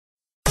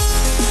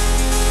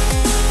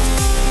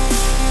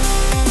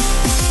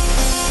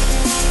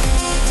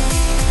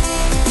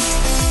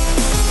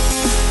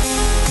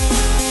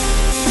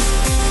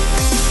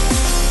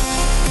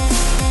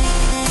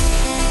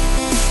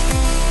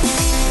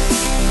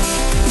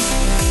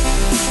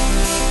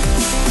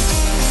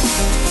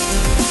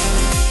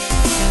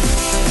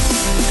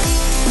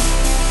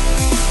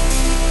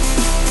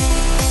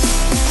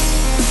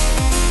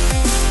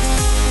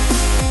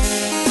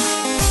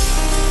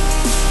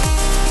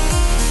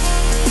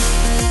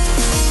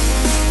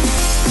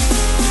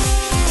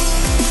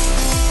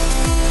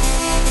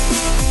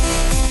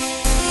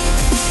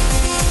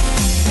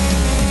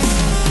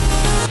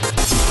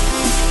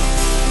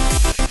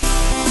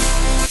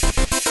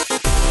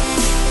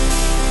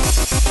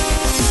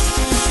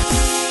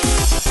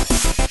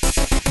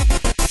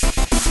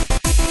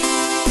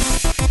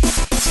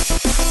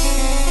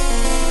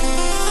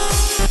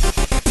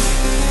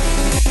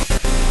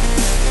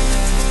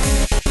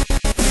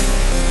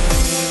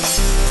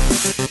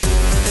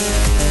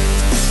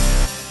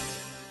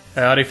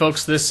Howdy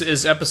folks, this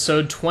is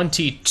episode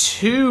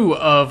 22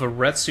 of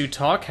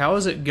RetsuTalk. How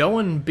is it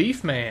going,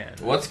 Beef Man?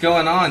 What's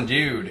going on,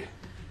 dude?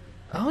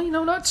 Oh,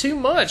 not too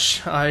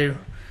much. I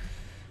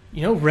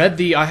read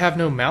the I Have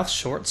No Mouth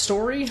short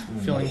story.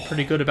 Feeling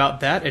pretty good about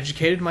that.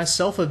 Educated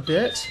myself a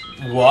bit.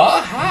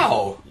 What?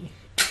 How?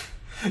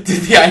 Did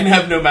the I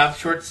Have No Mouth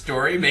short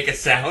story make a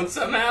sound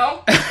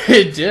somehow?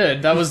 It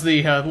did. That was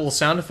the little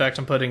sound effect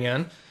I'm putting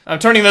in. I'm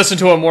turning this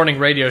into a morning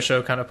radio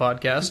show kind of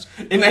podcast.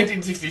 In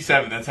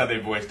 1967, that's how they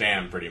voiced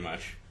Am, pretty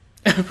much.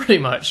 Pretty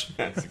much.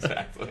 That's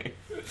exactly.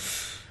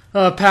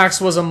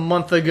 PAX was a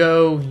month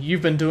ago.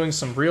 You've been doing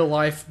some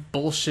real-life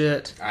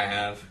bullshit. I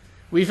have.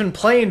 We've been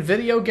playing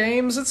video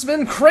games. It's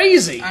been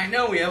crazy. I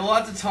know, we have a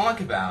lot to talk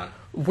about.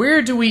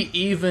 Where do we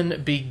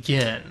even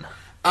begin?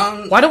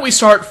 Why don't we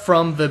start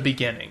from the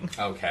beginning?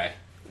 Okay.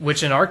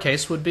 Which in our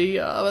case would be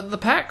the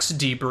PAX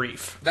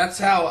debrief. That's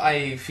how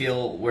I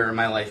feel where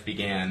my life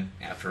began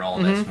after all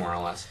this, more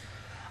or less.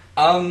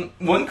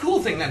 One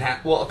cool thing that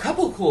happened, well, a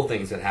couple of cool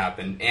things that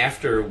happened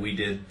after we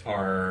did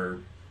our,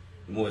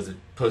 what was it,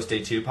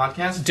 post-day 2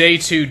 podcast? Day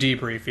 2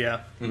 debrief,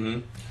 yeah.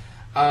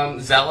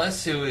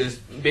 Zealous, who is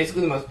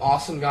basically the most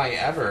awesome guy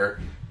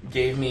ever,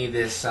 gave me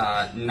this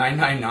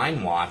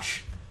 999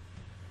 watch.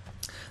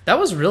 That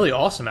was really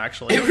awesome,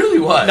 actually. It really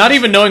was. Not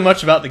even knowing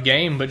much about the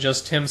game, but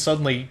just him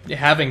suddenly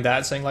having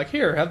that, saying, like,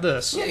 here, have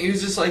this. Yeah, he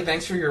was just like,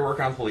 thanks for your work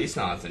on Police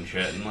Knots and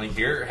shit, and like,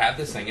 here, have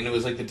this thing. And it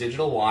was like the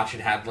digital watch.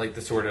 It had like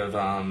the sort of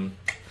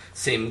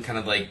same kind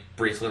of like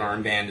bracelet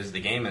armband as the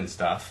game and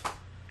stuff.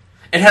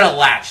 It had a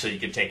latch so you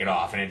could take it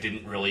off, and it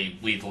didn't really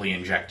lethally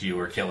inject you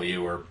or kill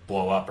you or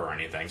blow up or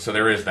anything. So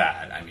there is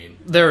that, I mean.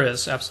 There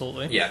is,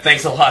 absolutely. Yeah,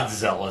 thanks a lot,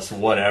 Zealous,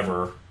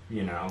 whatever,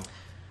 you know.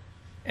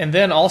 And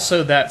then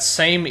also that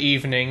same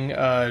evening,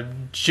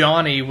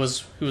 Johnny, who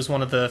was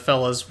one of the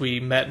fellas we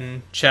met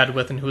and chatted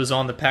with and who was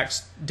on the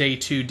PAX Day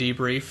 2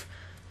 debrief.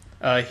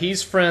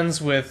 He's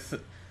friends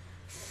with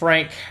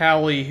Frank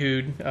Howley,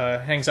 who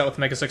hangs out with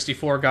Mega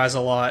 64 guys a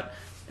lot,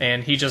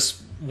 and he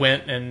just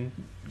went and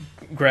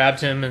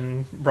grabbed him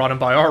and brought him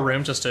by our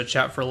room just to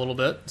chat for a little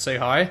bit, say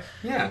hi.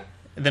 Yeah.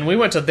 And then we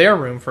went to their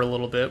room for a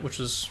little bit, which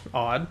was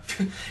odd.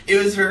 It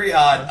was very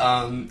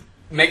odd.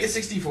 Mega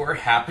 64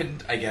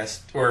 happened, I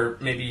guess, or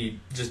maybe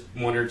just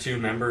one or two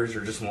members,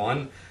 or just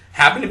one,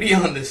 happened to be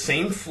on the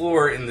same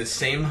floor in the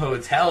same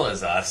hotel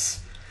as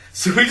us.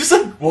 So we just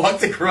like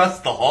walked across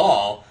the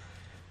hall,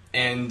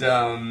 and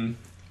I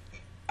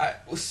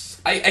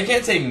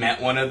can't say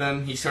met one of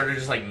them. He sort of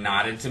just like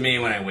nodded to me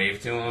when I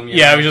waved to him.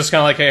 Yeah, we just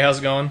kind of like, hey, how's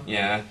it going?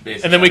 Yeah,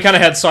 basically. And then we kind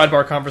of had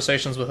sidebar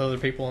conversations with other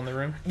people in the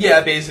room.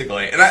 Yeah,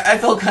 basically. And I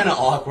felt kind of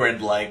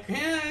awkward, like,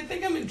 I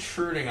think I'm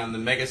intruding on the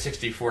Mega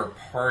 64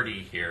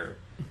 party here.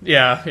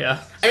 Yeah. I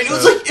mean,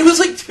 it was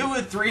like 2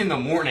 or 3 in the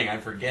morning, I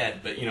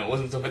forget, but, it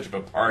wasn't so much of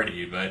a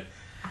party, but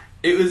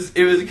it was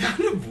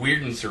kind of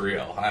weird and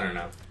surreal. I don't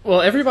know. Well,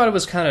 everybody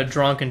was kind of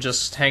drunk and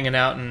just hanging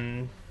out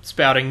and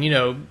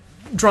spouting,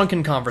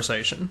 drunken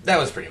conversation. That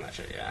was pretty much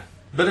it, yeah.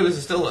 But it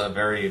was still a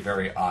very,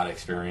 very odd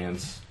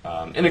experience,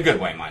 in a good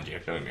way, mind you,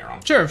 don't get me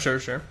wrong. Sure.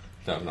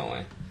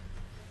 Definitely.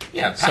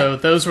 Yeah. So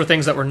those were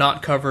things that were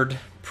not covered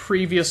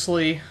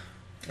previously,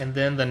 and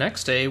then the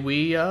next day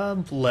we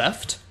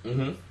left.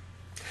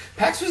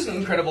 PAX was an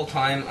incredible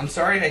time. I'm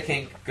sorry I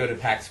can't go to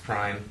PAX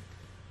Prime,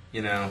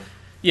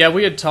 Yeah,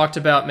 we had talked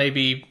about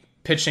maybe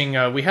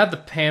pitching, we had the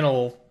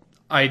panel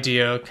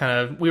idea,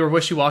 we were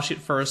wishy-washy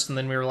at first, and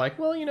then we were like,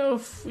 well,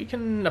 if we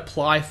can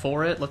apply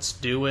for it, let's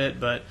do it,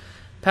 but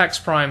PAX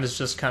Prime is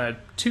just kind of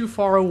too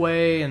far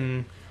away,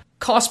 and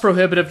cost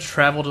prohibitive to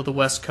travel to the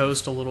West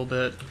Coast a little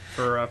bit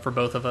for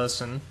both of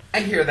us. And I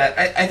hear that.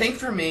 I think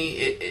for me,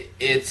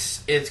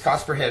 it's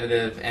cost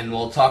prohibitive, and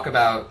we'll talk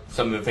about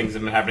some of the things that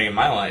have been happening in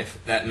my life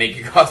that make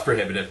it cost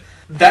prohibitive.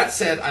 That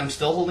said, I'm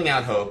still holding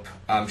out hope.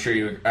 I'm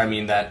sure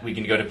that we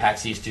can go to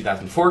PAX East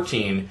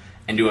 2014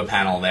 and do a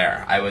panel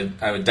there. I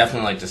would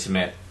definitely like to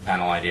submit a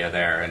panel idea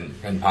there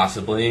and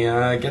possibly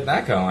get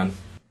that going.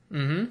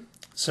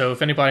 So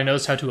if anybody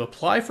knows how to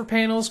apply for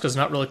panels, because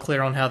not really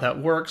clear on how that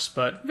works,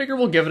 but figure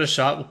we'll give it a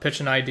shot. We'll pitch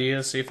an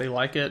idea, see if they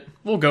like it.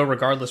 We'll go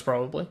regardless,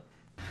 probably.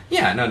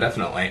 Yeah, no,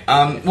 definitely.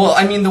 Well,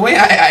 I mean, the way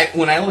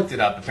when I looked it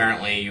up,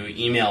 apparently you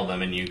email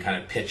them and you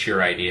kind of pitch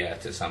your idea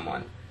to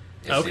someone.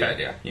 It's the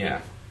idea,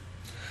 yeah.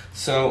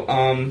 So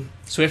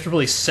we have to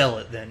really sell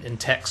it then in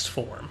text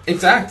form.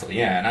 Exactly,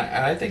 yeah,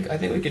 and I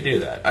think we could do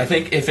that. I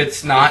think if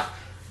it's not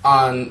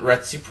on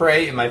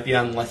Retsupurea, it might be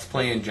on Let's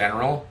Play in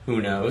general.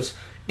 Who knows?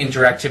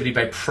 Interactivity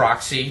by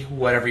proxy,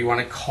 whatever you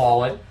want to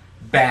call it.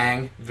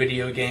 Bang,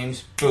 video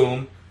games,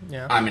 boom.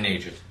 Yeah. I'm an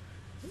agent.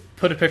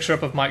 Put a picture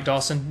up of Mike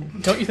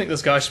Dawson. Don't you think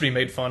this guy should be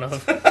made fun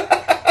of?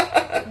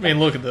 I mean,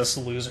 look at this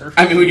loser.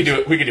 I mean, we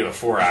could do a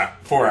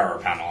 4-hour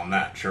panel on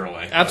that,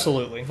 surely.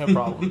 Absolutely, no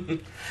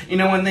problem.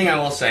 One thing I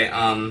will say,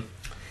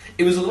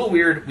 it was a little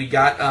weird. We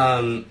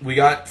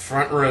got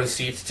front row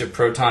seats to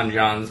Proton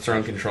John's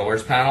Throne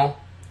Controllers panel,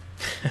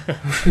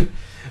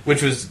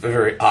 which was a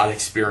very odd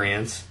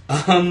experience.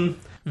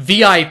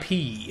 VIP.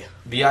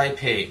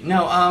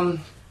 No, I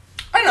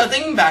don't know.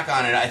 Thinking back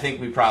on it, I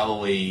think we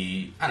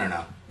probably, I don't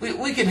know.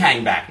 we can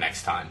hang back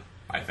next time,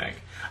 I think.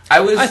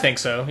 I think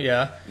so,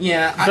 yeah.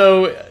 Yeah.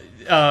 Though,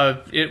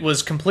 it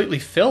was completely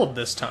filled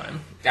this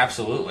time.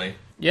 Absolutely.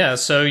 Yeah,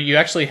 so you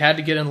actually had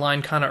to get in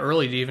line kind of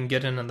early to even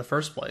get in the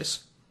first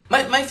place.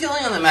 My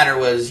feeling on the matter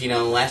was,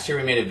 last year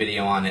we made a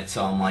video on it,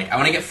 so I'm like, I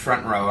want to get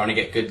front row, I want to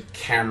get good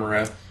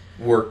camera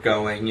work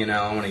going,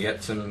 I want to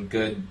get some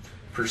good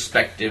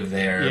perspective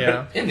there.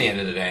 Yeah. But in the end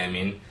of the day, I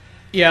mean...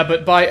 Yeah,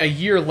 but by a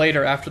year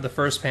later after the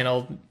first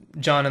panel,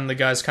 John and the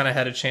guys kind of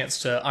had a chance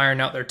to iron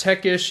out their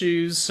tech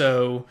issues,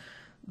 so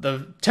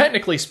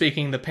technically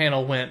speaking, the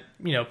panel went,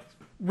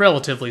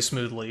 relatively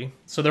smoothly.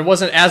 So there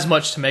wasn't as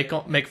much to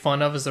make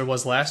fun of as there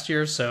was last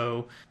year,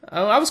 so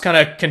I was kind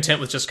of content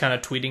with just kind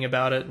of tweeting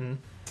about it. And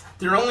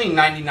there are only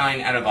 99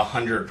 out of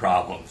 100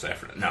 problems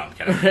after... No, I'm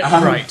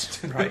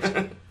kidding.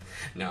 Right.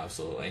 No,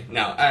 absolutely.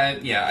 No,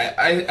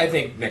 I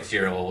think next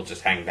year we'll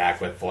just hang back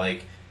with,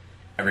 like,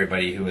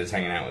 everybody who was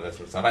hanging out with us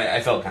and stuff.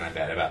 I felt kind of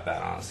bad about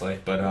that, honestly.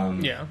 But,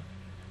 yeah.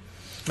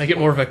 Make it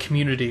more of a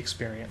community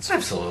experience.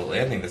 Absolutely.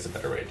 I think that's a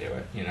better way to do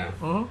it,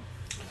 Mm-hmm.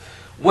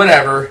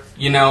 Whatever.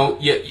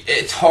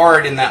 It's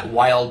hard in that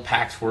wild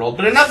PAX world.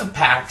 But enough of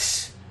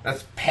PAX.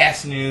 That's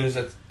past news.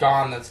 That's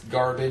gone. That's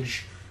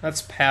garbage.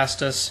 That's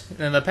past us.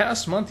 In the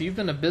past month, you've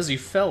been a busy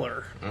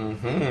feller.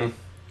 Mm-hmm.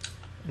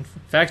 In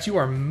fact, you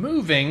are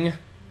moving,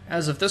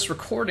 as of this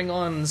recording,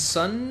 on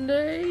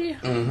Sunday?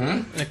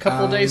 Mm-hmm. In a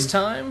couple of days'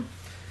 time?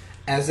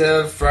 As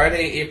of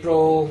Friday,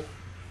 April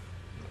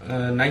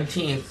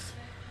 19th,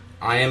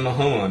 I am a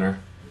homeowner.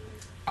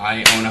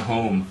 I own a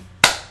home.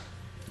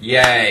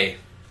 Yay.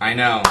 I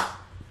know.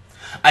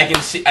 I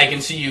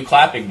can see you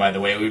clapping, by the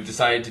way. We've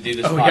decided to do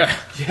this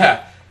podcast.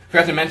 Yeah.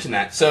 Forgot to mention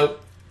that. So,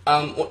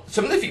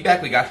 some of the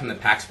feedback we got from the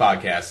PAX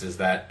podcast is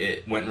that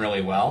it went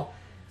really well.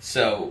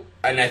 So,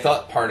 and I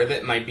thought part of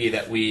it might be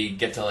that we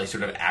get to, like,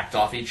 sort of act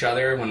off each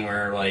other when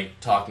we're,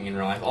 like, talking in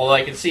real life. Although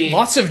I can see...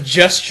 Lots of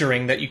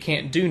gesturing that you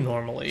can't do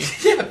normally.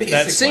 Yeah, basically.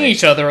 That seeing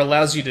each other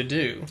allows you to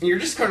do. You're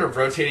just kind of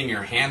rotating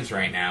your hands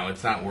right now.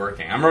 It's not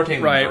working. I'm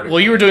rotating right. them vertically.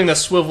 Well, you were doing the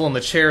swivel in the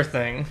chair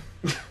thing.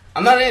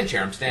 I'm not in a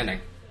chair. I'm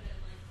standing.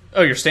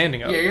 Oh, you're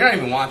standing up. Yeah, you're not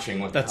even watching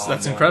what the hell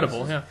That's I'm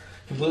incredible, doing. yeah.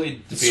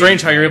 Completely It's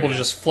strange how you're able to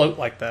just float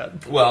like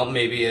that. Well,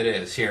 maybe it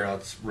is. Here,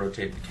 let's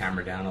rotate the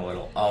camera down a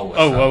little. Oh,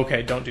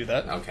 okay, don't do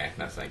that. Okay,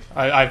 that's like...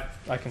 I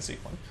can see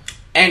one.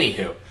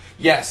 Anywho,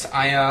 yes,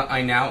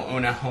 I now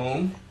own a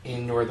home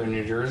in northern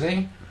New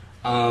Jersey.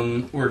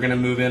 We're going to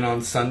move in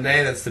on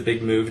Sunday. That's the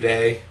big move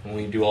day when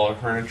we do all our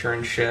furniture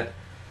and shit.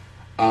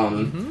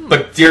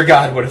 But dear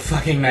God, what a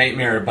fucking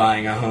nightmare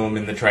buying a home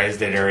in the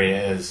tri-state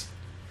area is.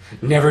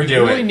 Never do it.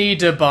 You really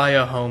need to buy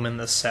a home in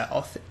the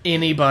South.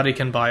 Anybody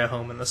can buy a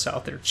home in the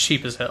South. They're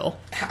cheap as hell.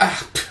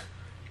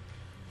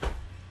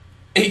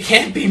 It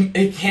can't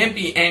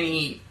be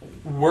any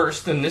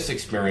worse than this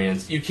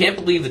experience. You can't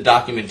believe the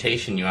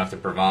documentation you have to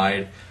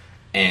provide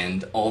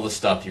and all the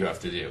stuff you have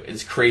to do.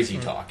 It's crazy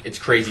talk. It's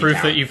crazy Proof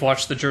town. that you've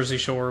watched The Jersey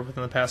Shore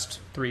within the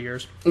past 3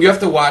 years. You have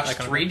to watch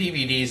 3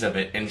 DVDs of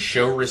it and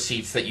show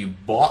receipts that you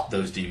bought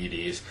those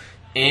DVDs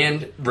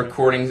and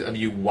recordings of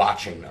you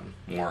watching them,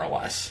 more or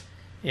less.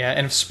 Yeah,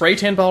 and if spray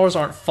tan bottles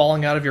aren't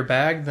falling out of your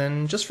bag,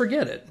 then just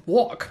forget it.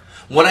 Walk.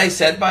 What I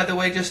said, by the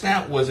way, just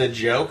now was a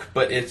joke,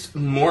 but it's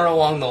more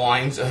along the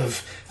lines of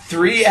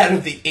 3 out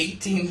of the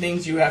 18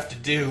 things you have to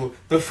do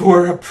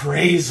before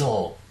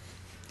appraisal.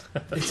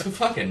 It's a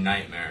fucking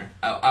nightmare.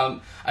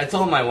 I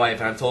told my wife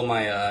and I told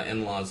my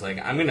in-laws,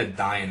 like, I'm gonna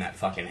die in that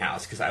fucking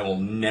house because I will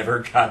never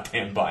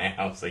goddamn buy a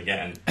house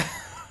again.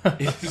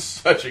 It's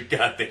such a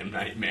goddamn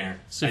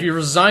nightmare. So if you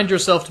resigned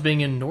yourself to being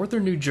in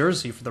northern New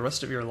Jersey for the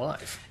rest of your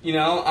life.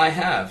 I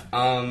have.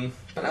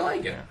 But I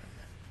like it.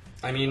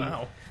 I mean,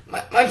 wow.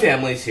 my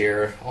family's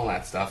here, all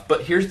that stuff.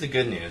 But here's the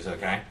good news,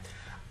 okay?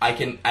 I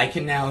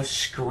can now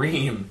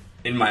scream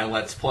in my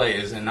Let's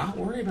Plays and not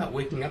worry about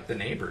waking up the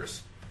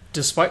neighbors.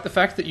 Despite the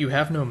fact that you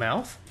have no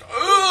mouth?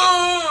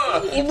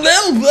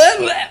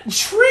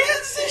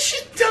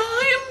 Transition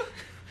time!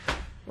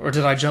 Or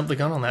did I jump the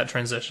gun on that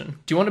transition?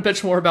 Do you want to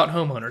bitch more about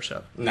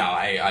homeownership? No,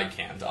 I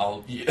can't.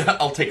 I'll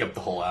take up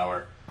the whole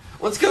hour.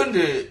 Let's go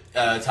into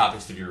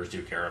topics the viewers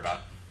do care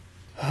about.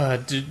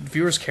 Do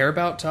viewers care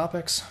about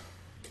topics?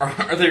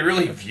 Are they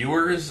really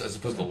viewers as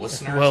opposed to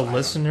listeners? Well,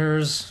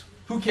 listeners...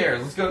 Who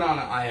cares? Let's go down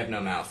to I Have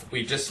No Mouth.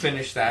 We just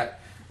finished that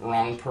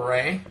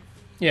Retsupurea.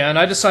 Yeah, and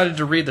I decided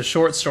to read the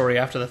short story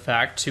after the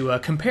fact to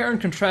compare and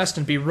contrast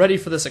and be ready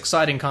for this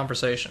exciting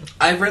conversation.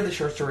 I've read the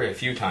short story a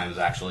few times,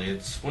 actually.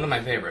 It's one of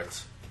my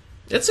favorites.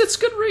 It's a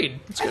good read.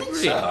 It's a good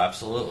read. So,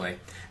 absolutely.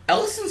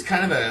 Ellison's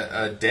kind of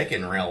a dick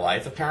in real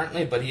life,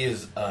 apparently, but he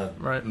is a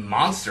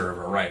monster of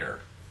a writer.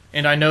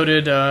 And I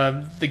noted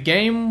the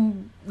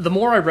game... The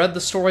more I read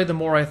the story, the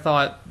more I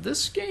thought,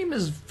 this game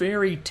is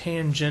very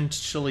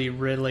tangentially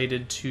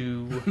related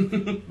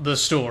to the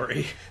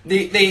story.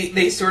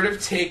 They sort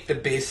of take the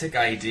basic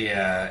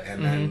idea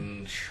and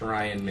then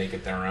try and make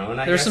it their own,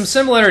 I guess. There's some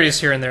similarities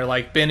here and there,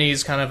 like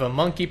Benny's kind of a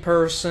monkey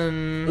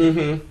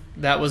person.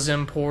 That was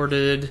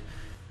imported.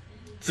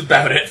 It's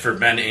about it for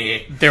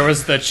Benny. There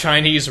was the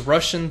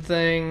Chinese-Russian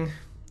thing.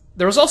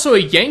 There was also a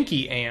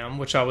Yankee Am,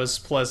 which I was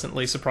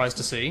pleasantly surprised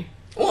to see.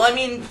 Well, I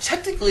mean,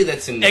 technically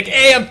that's in... Like,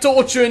 Am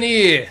torturing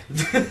here!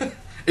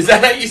 Is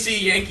that how you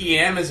see Yankee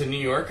Am as a New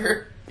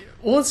Yorker?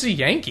 Well, it's a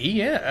Yankee,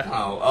 yeah.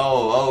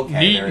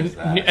 Okay, there's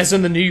that. As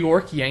in the New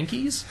York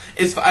Yankees?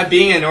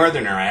 Being a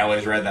Northerner, I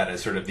always read that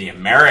as sort of the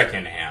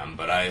American Am,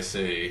 but I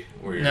see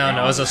where you're going.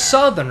 No, as a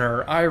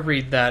Southerner, I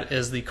read that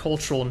as the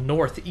cultural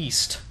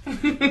Northeast.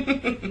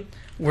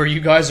 Where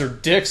you guys are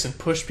dicks and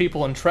push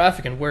people in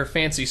traffic and wear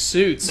fancy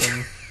suits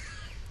and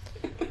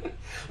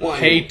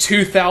pay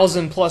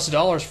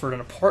 $2,000+ for an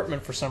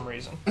apartment for some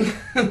reason.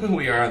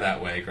 We are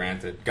that way,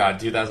 granted. God,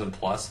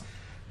 $2,000+.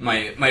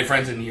 My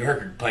friends in New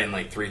York are paying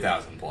like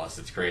 $3,000+.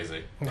 It's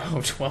crazy.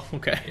 Oh, well,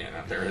 okay. Yeah,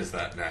 no, there is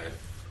that. No.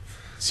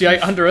 See, I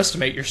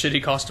underestimate your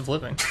shitty cost of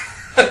living.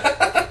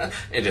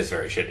 It is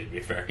very shitty, to be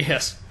fair.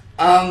 Yes.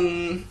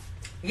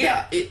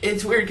 Yeah,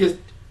 it's weird because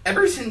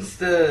ever since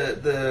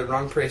the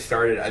Retsupurea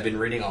started, I've been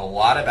reading a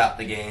lot about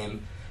the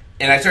game,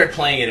 and I started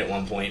playing it at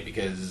one point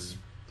because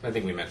I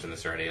think we mentioned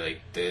this already.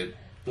 Like the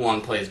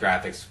long plays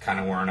graphics kind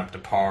of weren't up to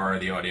par,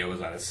 the audio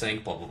was out of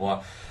sync, blah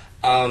blah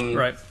blah.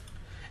 Right.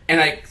 And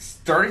I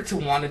started to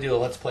want to do a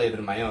Let's Play of it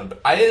of my own, but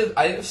I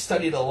have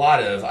studied a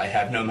lot of I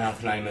Have No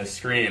Mouth and I Must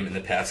Scream in the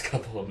past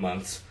couple of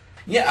months.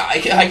 Yeah, I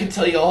can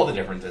tell you all the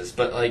differences,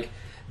 but like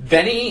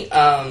Benny,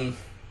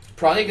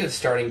 probably a good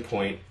starting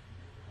point.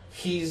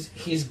 He's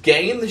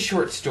gay in the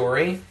short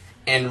story,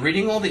 and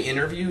reading all the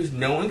interviews,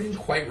 no one can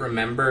quite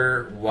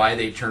remember why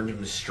they turned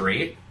him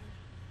straight.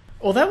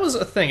 Well, that was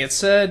a thing. It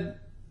said,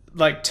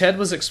 like, Ted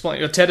was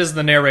explaining... Ted is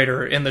the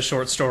narrator in the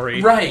short story.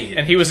 Right.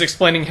 And he was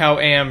explaining how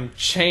Am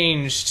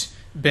changed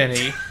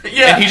Benny.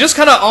 Yeah. And he just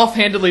kind of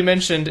offhandedly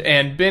mentioned,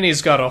 and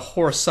Benny's got a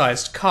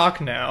horse-sized cock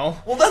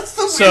now. Well, that's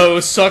the So,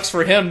 sucks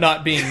for him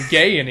not being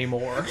gay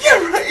anymore.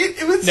 Yeah, right.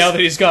 It was... Now that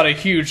he's got a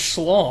huge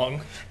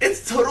schlong.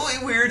 It's totally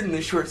weird in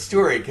the short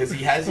story, because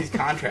he has these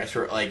contrasts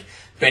where, like,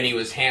 Benny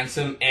was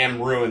handsome,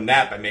 Am ruined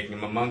that by making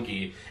him a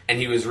monkey, and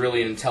he was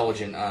really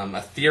intelligent.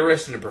 A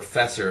theorist and a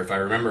professor, if I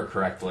remember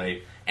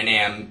correctly, and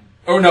Am...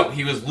 Oh, no,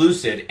 he was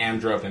lucid, Am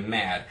drove him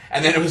mad.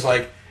 And then it was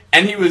like,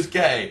 and he was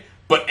gay,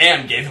 but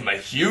Am gave him a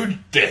huge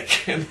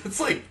dick. And it's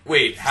like,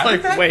 wait, how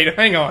did that... Wait,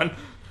 hang on.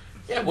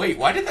 Yeah, wait,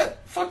 why did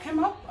that fuck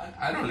him up?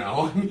 I don't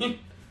know. I mean...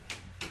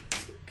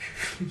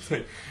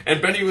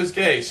 And Benny was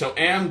gay, so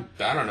Am,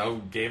 I don't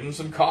know, gave him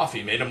some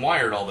coffee, made him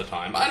wired all the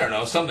time. I don't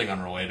know, something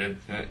unrelated.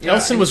 Yeah,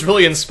 Ellison was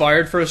really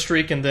inspired for a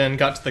streak and then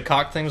got to the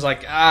cock thing, was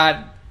like,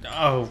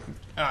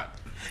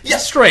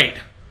 straight.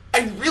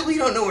 I really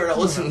don't know where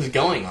Ellison was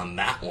going on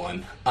that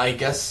one. I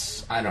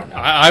guess, I don't know.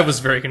 I was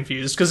very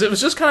confused, because it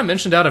was just kind of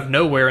mentioned out of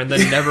nowhere and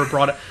then never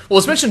brought it... Well, it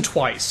was mentioned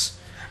twice.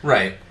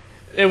 Right.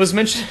 It was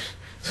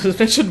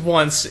mentioned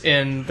once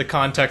in the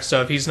context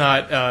of he's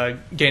not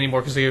gay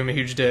anymore because they gave him a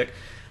huge dick.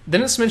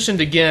 Then it's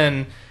mentioned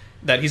again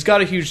that he's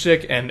got a huge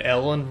dick and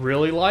Ellen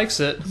really likes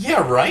it.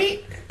 Yeah,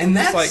 right? And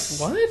that's... It's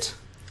like, what?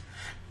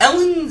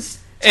 Ellen's...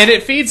 And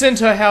it feeds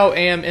into how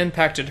Am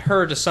impacted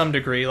her to some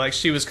degree. Like,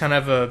 she was kind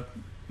of a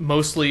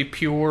mostly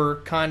pure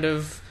kind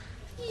of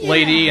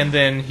lady, and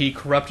then he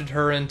corrupted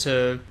her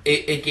into...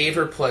 It gave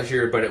her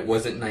pleasure, but it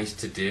wasn't nice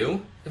to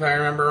do, if I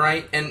remember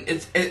right. And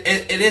it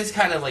is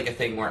kind of like a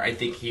thing where I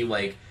think he,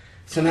 like,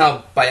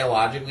 somehow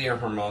biologically or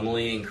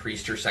hormonally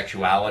increased her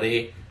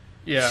sexuality...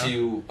 Yeah.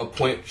 To a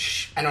point,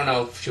 I don't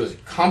know if she was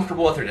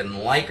comfortable with or didn't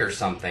like or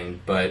something,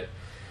 but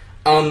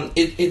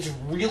it's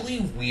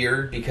really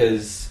weird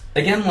because,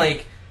 again,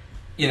 like,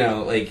 you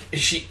know, like,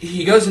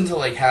 he goes into,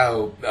 like,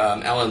 how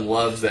Ellen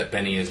loves that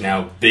Benny is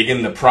now big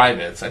in the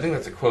privates. I think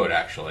that's a quote,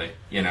 actually,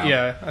 you know?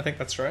 Yeah, I think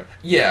that's right.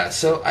 Yeah,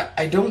 so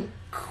I don't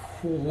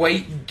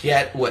quite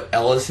get what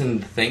Ellison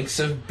thinks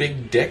of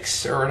big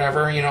dicks or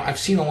whatever. You know, I've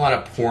seen a lot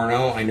of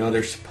porno. I know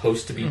they're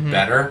supposed to be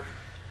better.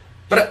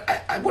 But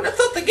I would have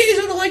thought the gays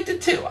would have liked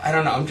it too. I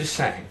don't know. I'm just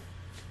saying.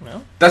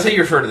 Well, that's how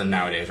you refer to them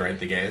nowadays, right?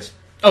 The gays?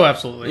 Oh,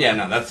 absolutely. Yeah,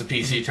 no, that's the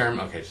PC term.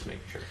 Okay, just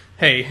making sure.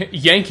 Hey,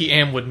 Yankee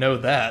Am would know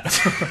that.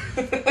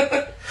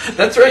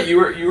 That's right. You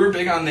were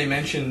big on, they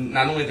mentioned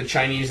not only the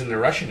Chinese and the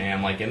Russian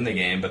Am, like in the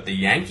game, but the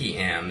Yankee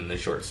Am in the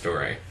short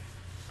story.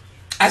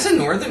 As a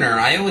Northerner,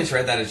 I always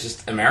read that as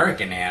just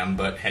American Am,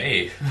 but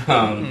hey,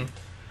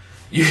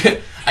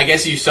 I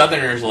guess you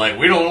Southerners are like,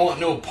 we don't want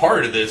no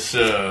part of this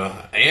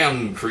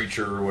Am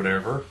creature or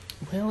whatever.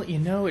 Well, you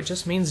know, it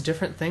just means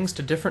different things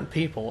to different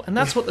people, and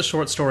that's what the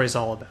short story's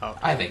all about.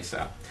 I think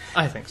so.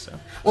 I think so.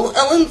 Well,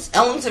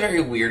 Ellen's a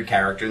very weird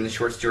character in the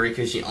short story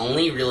because you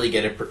only really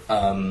get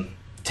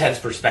Ted's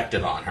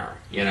perspective on her,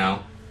 you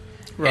know?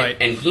 Right.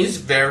 And he's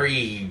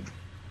very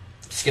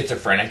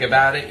schizophrenic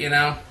about it, you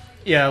know?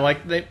 Yeah,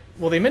 like, they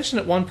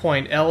mentioned at one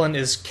point Ellen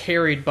is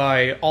carried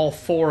by all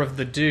four of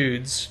the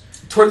dudes.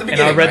 Toward the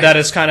beginning, and I read right? that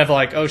as kind of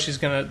like, oh,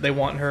 they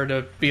want her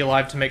to be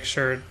alive to make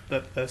sure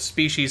that the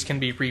species can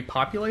be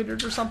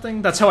repopulated or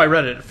something. That's how I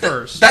read it at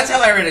first. That's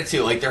how I read it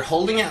too. Like, they're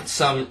holding out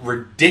some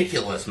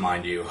ridiculous,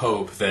 mind you,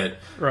 hope that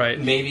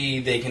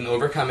maybe they can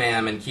overcome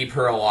Am and keep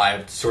her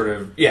alive to sort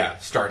of,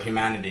 start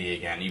humanity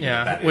again. Even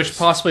if that which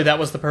possibly that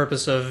was the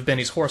purpose of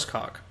Benny's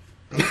horsecock.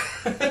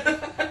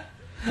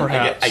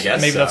 Perhaps. I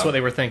guess maybe so. that's what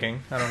they were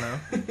thinking. I don't know.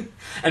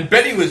 And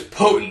Betty was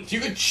potent. You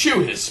could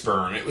chew his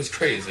sperm. It was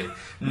crazy.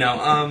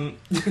 No,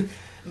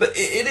 but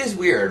it is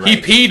weird,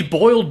 right? He peed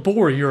boiled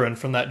boar urine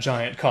from that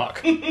giant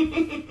cock.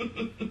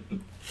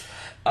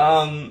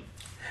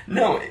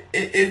 No,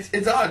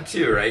 it's odd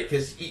too, right?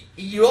 Because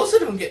you also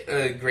don't get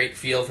a great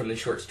feel from the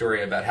short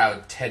story about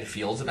how Ted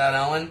feels about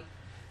Ellen.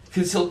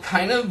 Because he'll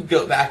kind of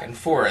go back and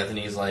forth, and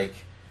he's like,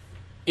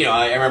 you know,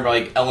 I remember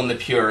like Ellen the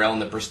Pure, Ellen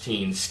the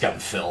Pristine, scum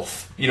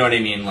filth. You know what I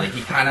mean? Like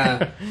he kind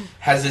of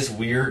has this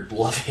weird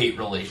love-hate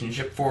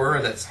relationship for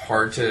her that's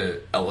hard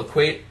to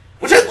eloquate,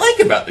 which I like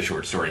about the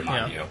short story,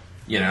 mind you.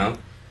 You know?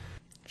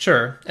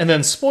 Sure. And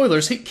then,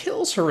 spoilers, he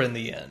kills her in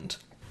the end.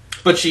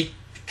 But she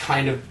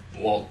kind of,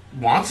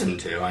 wants him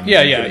to. I mean,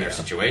 given their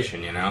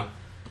situation, you know?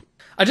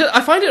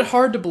 I find it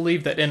hard to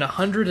believe that in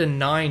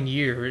 109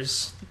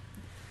 years,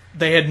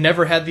 they had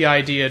never had the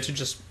idea to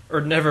just,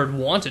 or never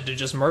wanted to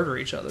just murder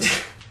each other.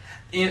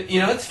 You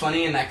know, it's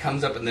funny, and that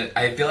comes up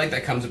I feel like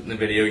that comes up in the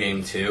video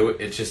game, too.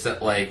 It's just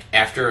that, like,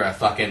 after a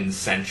fucking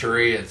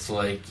century, it's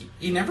like,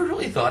 you never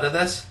really thought of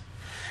this?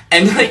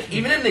 And, like,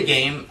 even in the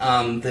game,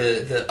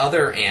 the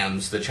other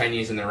AMs, the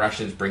Chinese and the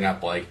Russians, bring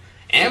up, like,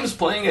 Am's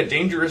playing a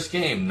dangerous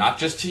game, not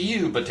just to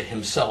you, but to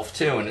himself,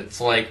 too. And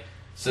it's like,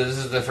 so this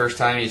is the first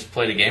time he's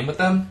played a game with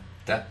them?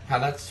 How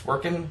that's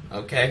working?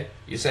 Okay,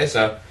 you say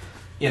so.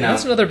 You know?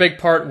 That's another big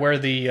part where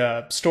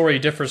the story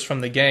differs from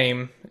the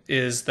game,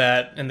 is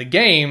that in the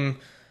game,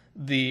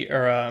 in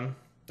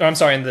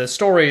the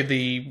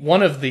story,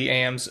 one of the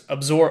AMs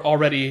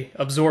already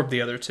absorbed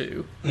the other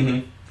two.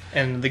 Mm-hmm.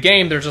 And in the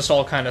game, they're just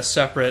all kind of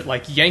separate.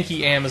 Like,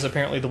 Yankee AM is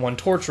apparently the one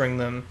torturing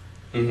them.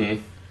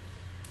 Mm-hmm.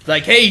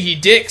 Like, hey, you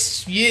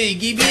dicks, yeah,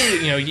 give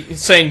me, you know,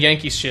 saying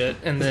Yankee shit,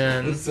 and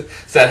then... Is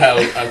that how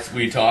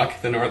we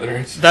talk, the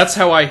Northerners? That's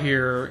how I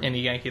hear any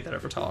Yankee that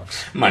ever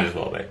talks. Might as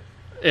well be.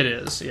 It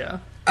is, yeah.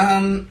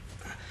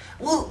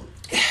 Well,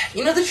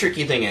 you know, the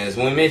tricky thing is,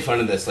 when we made fun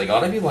of this, like, a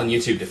lot of people on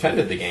YouTube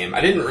defended the game.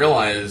 I didn't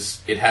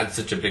realize it had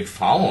such a big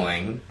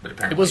following, but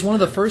apparently... It was one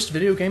of the first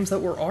video games that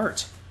were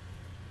art.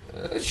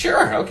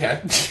 Sure,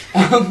 okay.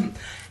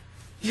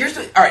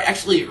 Alright,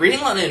 actually, reading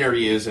a lot of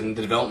interviews and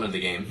the development of the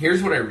game,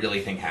 here's what I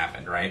really think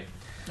happened, right?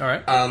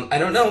 Alright. I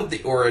don't know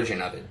the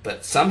origin of it,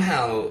 but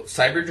somehow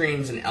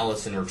Cyberdreams and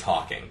Ellison were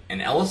talking,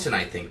 and Ellison,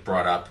 I think,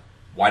 brought up,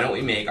 why don't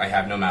we make I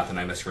Have No Mouth and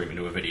I Must Scream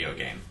into a video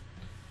game?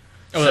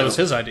 Oh, that was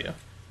his idea.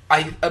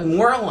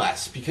 More or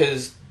less,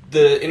 because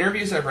the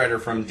interviews I've read are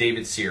from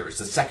David Sears,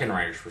 the second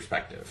writer's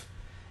perspective.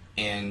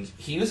 And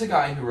he was a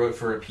guy who wrote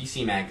for a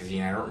PC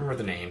magazine, I don't remember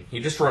the name. He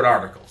just wrote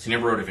articles. He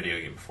never wrote a video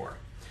game before.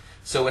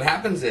 So what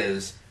happens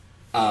is,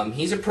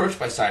 he's approached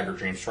by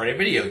Cyberdreams to write a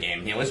video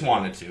game. He always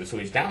wanted to, so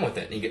he's down with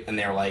it. And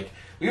they're like,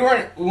 we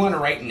want to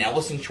write an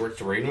Ellison short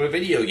story into a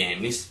video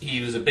game. And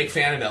he was a big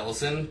fan of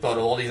Ellison, thought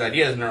of all these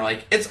ideas, and they're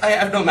like, it's I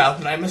Have No Mouth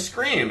and I Must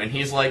Scream. And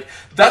he's like,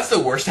 that's the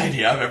worst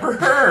idea I've ever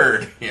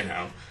heard, you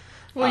know.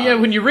 Well, yeah,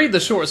 when you read the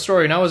short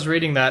story, and I was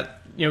reading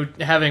that, you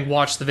know, having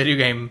watched the video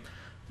game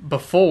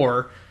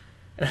before,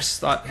 and I just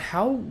thought,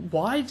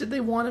 why did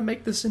they want to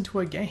make this into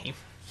a game?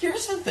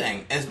 Here's the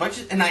thing, as much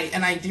as, and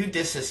I do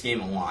diss this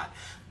game a lot,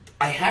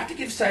 I have to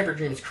give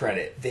Cyberdreams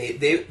credit.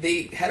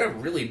 They had a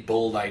really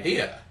bold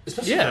idea,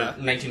 especially for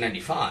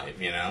 1995,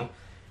 you know?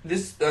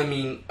 This, I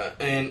mean,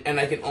 and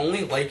I can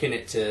only liken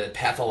it to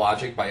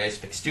Pathologic by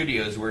Icepick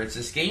Studios, where it's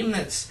this game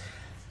that's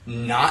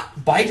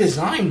not, by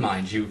design,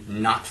 mind you,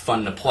 not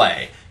fun to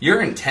play.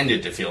 You're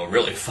intended to feel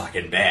really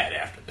fucking bad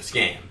after this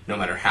game, no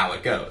matter how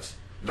it goes.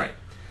 Right.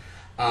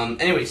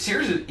 Anyway,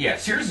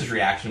 Sears'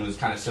 reaction was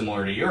kind of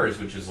similar to yours,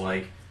 which is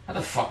like, how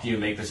the fuck do you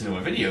make this into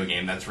a video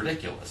game? That's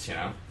ridiculous, you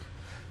know?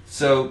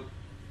 So,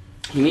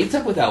 he meets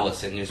up with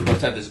Ellison, who's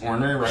supposed to have this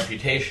ornery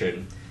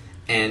reputation,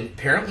 and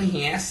apparently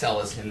he asks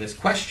Ellison this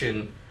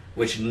question,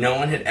 which no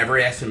one had ever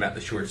asked him about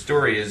the short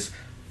story, is,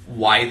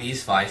 why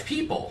these 5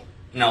 people?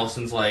 And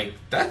Ellison's like,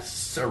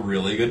 that's a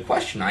really good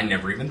question. I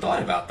never even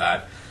thought about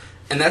that.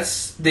 And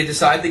they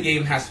decide the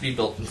game has to be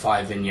built in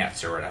 5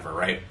 vignettes or whatever,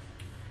 right?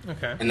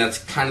 Okay. And that's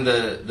kind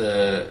of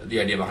the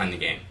idea behind the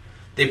game.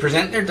 They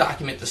present their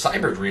document to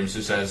Cyberdreams,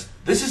 who says,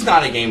 this is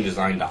not a game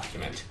design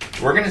document.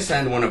 We're going to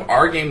send one of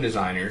our game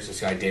designers,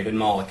 this guy David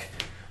Mullick,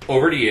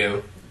 over to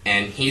you,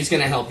 and he's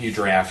going to help you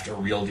draft a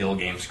real deal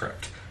game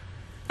script.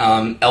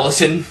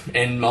 Ellison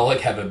and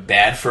Mullick have a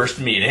bad first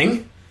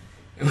meeting,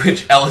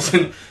 which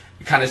Ellison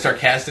kind of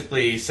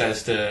sarcastically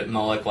says to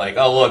Mullick, like,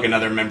 oh, look,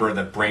 another member of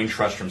the brain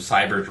trust from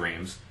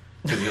Cyberdreams.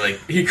 Because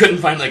he couldn't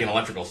find, like, an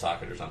electrical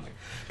socket or something.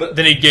 But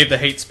then he gave the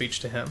hate speech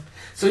to him.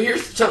 So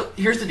here's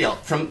the deal.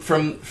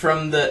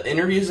 From the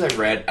interviews I've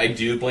read, I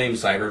do blame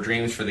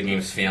Cyberdreams for the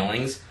game's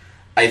failings.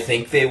 I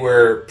think they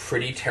were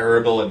pretty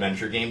terrible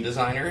adventure game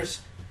designers.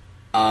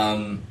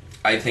 I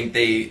think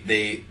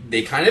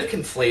they kind of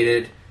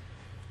conflated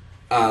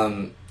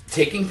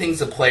taking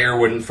things a player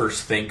wouldn't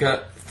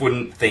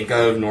think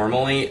of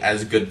normally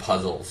as good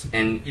puzzles.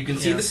 And you can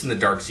see this in the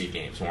Darkseid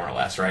games, more or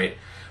less, right?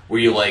 Where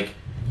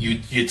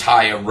you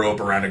tie a rope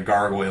around a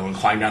gargoyle and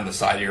climb down the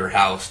side of your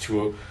house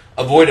to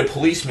avoid a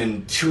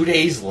policeman 2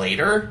 days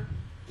later.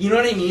 You know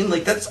what I mean?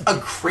 Like, that's a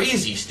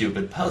crazy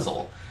stupid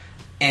puzzle.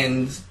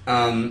 And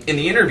in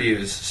the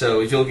interviews, so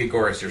if you look at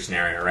Gorrister's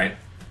scenario, right?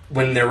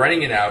 When they're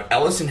writing it out,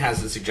 Ellison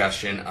has the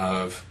suggestion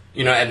of,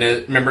 you know,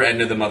 Edna, remember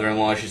Edna, the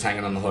mother-in-law, she's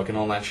hanging on the hook and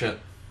all that shit?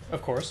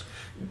 Of course.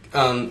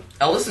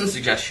 Ellison's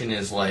suggestion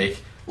is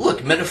like,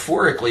 look,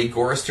 metaphorically,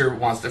 Gorrister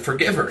wants to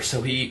forgive her,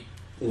 so he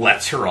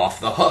lets her off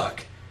the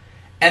hook.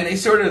 And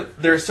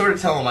they're sort of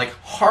telling him, like,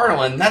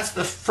 Harlan, that's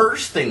the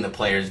first thing the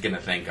player's going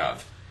to think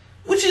of.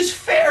 Which is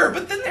fair,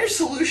 but then their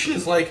solution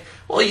is like,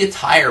 well, you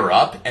tie her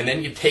up, and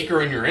then you take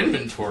her in your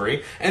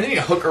inventory, and then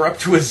you hook her up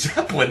to a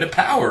Zeppelin to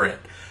power it.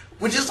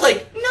 Which is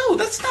like, no,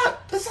 that's not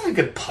a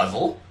good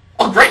puzzle.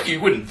 Oh, great,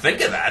 you wouldn't think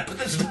of that, but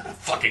that's not a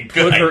fucking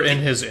good idea. Put her idea. in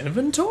his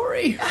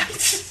inventory?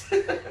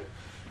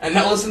 And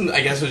Ellison,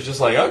 I guess, was just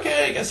like,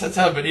 okay, I guess that's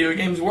how video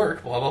games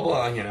work, blah, blah,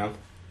 blah, you know.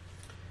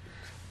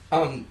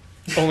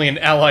 Only an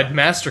Allied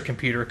master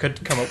computer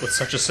could come up with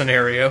such a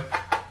scenario.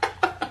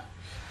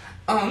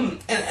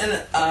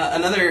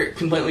 Another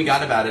complaint we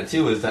got about it,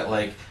 too, is that,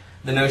 like,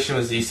 the notion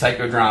was these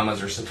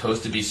psychodramas are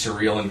supposed to be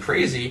surreal and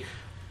crazy,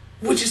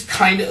 which is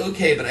kind of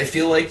okay, but I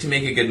feel like to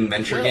make a good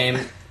adventure game,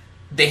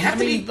 they have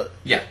to be...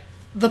 Yeah.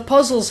 The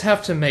puzzles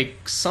have to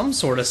make some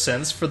sort of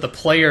sense for the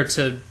player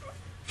to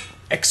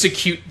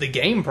execute the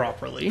game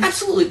properly.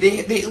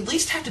 Absolutely. They at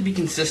least have to be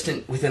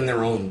consistent within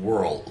their own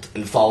world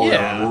and follow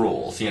their own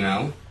rules, you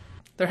know?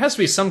 There has to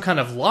be some kind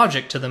of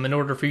logic to them in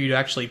order for you to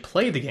actually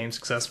play the game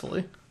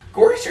successfully.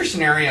 Gorrister's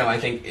scenario, I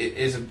think,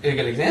 is a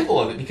good example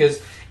of it,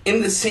 because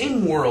in the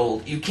same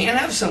world, you can't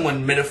have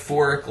someone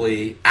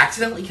metaphorically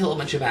accidentally kill a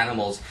bunch of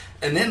animals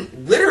and then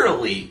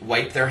literally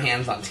wipe their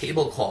hands on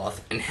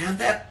tablecloth and have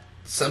that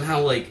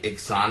somehow, like,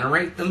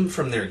 exonerate them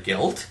from their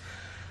guilt,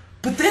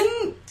 but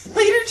then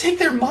later take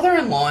their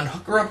mother-in-law and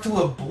hook her up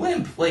to a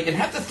blimp, like, and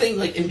have the thing,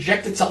 like,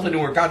 inject itself into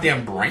her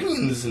goddamn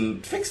brains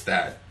and fix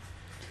that.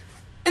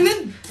 And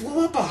then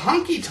blow up a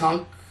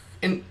honky-tonk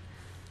and...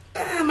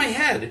 my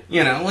head,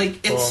 you know, like,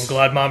 it's... Well, I'm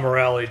glad my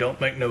morality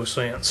don't make no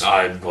sense.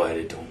 I'm glad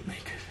it don't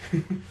make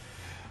it.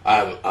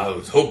 I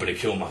was hoping to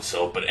kill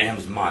myself, but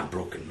Am's mind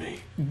broken me.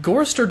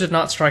 Gorrister did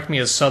not strike me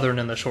as Southern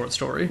in the short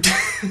story.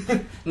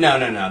 No.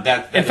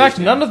 In fact,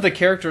 none of the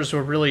characters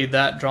were really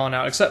that drawn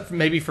out, except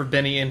maybe for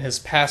Benny in his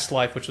past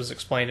life, which was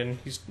explained, and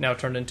he's now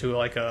turned into,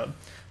 like, a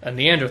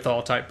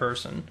Neanderthal-type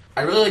person.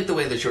 I really like the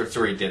way the short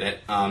story did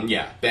it.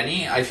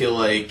 Benny, I feel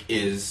like,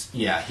 he's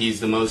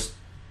the most...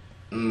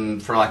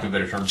 for lack of a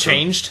better term...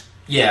 Changed?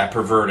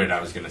 Perverted,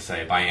 I was going to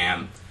say, by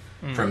Am,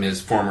 from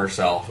his former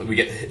self. We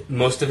get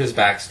most of his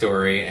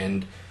backstory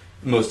and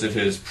most of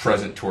his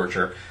present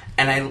torture.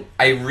 And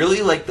I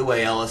really like the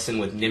way Ellison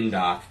with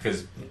Nimdok,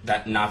 because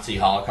that Nazi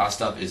Holocaust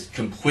stuff is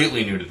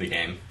completely new to the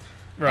game.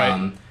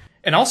 Right.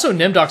 And also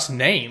Nimdok's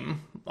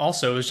name,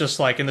 also, is just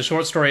like, in the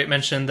short story it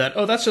mentioned that,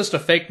 that's just a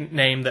fake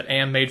name that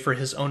Am made for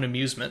his own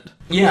amusement.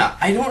 Yeah,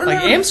 I don't remember...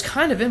 Like, Am's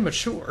kind of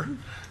immature.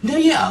 No,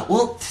 yeah.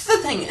 Well, this is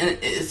the thing.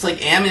 It's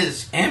like Am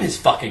is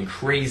fucking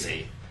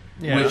crazy,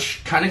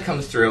 which kind of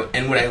comes through.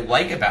 And what I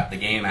like about the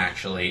game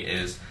actually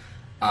is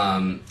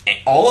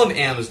all of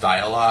Am's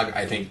dialogue,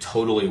 I think,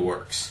 totally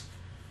works.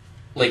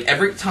 Like,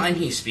 every time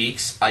he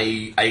speaks,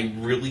 I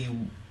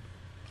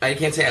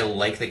can't say I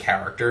like the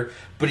character,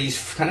 but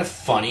he's kind of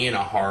funny in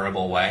a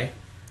horrible way.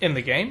 In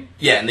the game?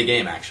 Yeah, in the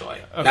game, actually.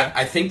 Okay.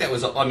 I think that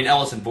was... I mean,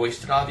 Ellison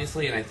voiced it,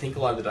 obviously, and I think a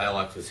lot of the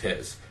dialogue was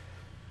his.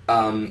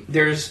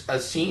 There's a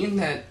scene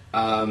that,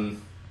 I'll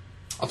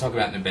talk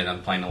about in a bit,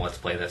 I'm planning to Let's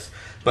Play this,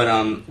 but,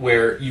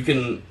 where you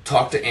can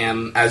talk to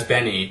Am as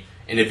Benny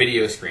in a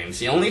video screen. It's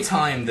the only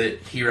time that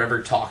he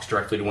ever talks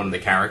directly to one of the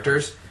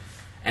characters,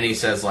 and he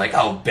says, like,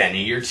 oh,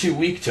 Benny, you're too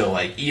weak to,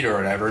 like, eat or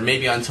whatever,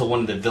 maybe until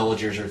one of the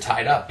villagers are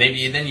tied up,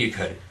 maybe then you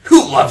could.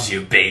 Who loves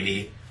you,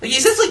 baby? Like, he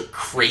says, like,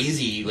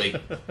 crazy,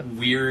 like,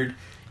 weird...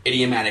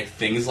 idiomatic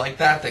things like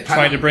that kind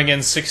trying to bring in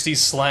 60s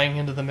slang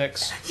into the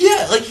mix.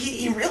 Yeah, like,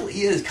 he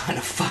really is kind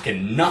of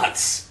fucking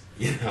nuts,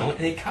 you know,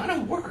 and it kind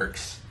of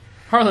works.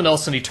 Harlan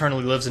Ellison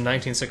eternally lives in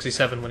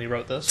 1967 when he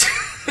wrote this.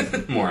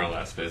 More or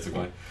less,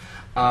 basically.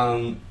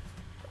 No,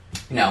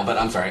 but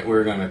I'm sorry,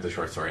 we're going with the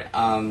short story.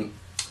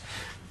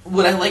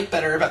 What I like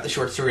better about the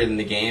short story than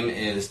the game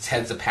is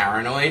Ted's a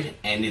paranoid,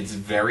 and it's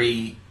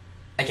very,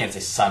 I can't say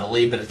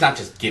subtly, but it's not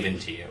just given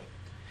to you.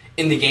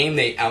 In the game,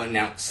 they out and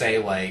out say,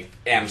 like,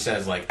 Am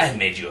says, like, I've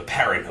made you a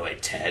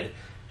paranoid, Ted.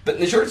 But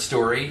in the short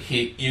story,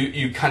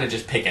 you kind of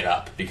just pick it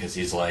up, because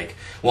he's like,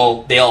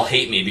 well, they all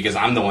hate me because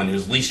I'm the one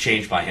who's least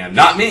changed by him,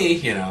 not me,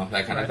 you know,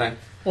 that kind of thing.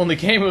 Well, in the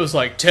game, it was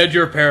like, Ted,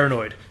 you're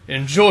paranoid.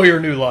 Enjoy your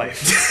new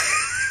life.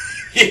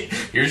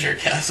 Here's your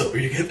castle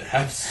where you get to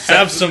have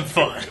some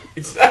fun.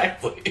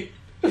 Exactly.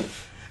 But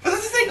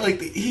that's the thing,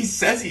 like, he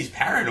says he's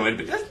paranoid,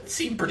 but doesn't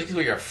seem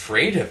particularly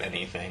afraid of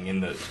anything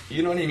in the,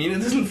 you know what I mean? It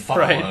doesn't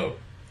follow.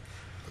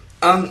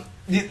 Right.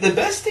 The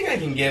best thing I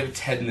can give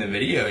Ted in the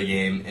video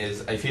game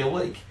is I feel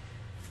like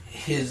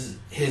his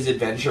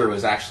adventure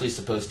was actually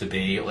supposed to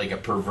be like a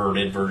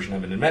perverted version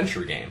of an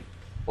adventure game.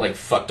 Like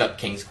fucked up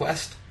King's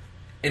Quest,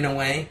 in a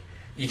way.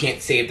 you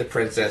can't save the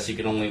princess. You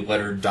can only let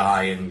her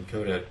die and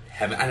go to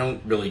heaven. I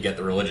don't really get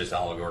the religious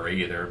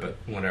allegory either, but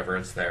whatever,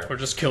 it's there. Or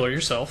just kill her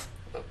yourself.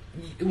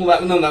 Well,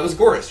 that was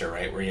Gorister,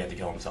 right? Where he had to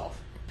kill himself.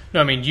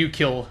 No, I mean, you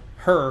kill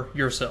her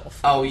yourself.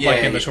 Oh, yeah.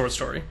 Like in the short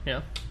story,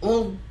 yeah.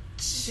 Well,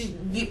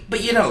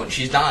 but you know,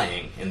 she's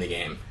dying in the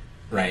game,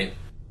 right?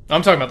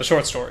 I'm talking about the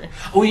short story.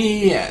 Oh,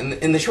 yeah.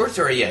 In the short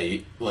story, yeah,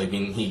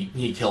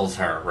 he kills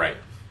her, right?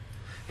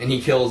 And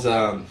he kills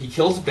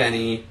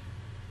Benny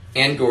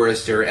and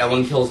Gorister.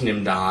 Ellen kills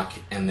Nimdok,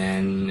 and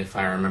then, if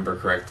I remember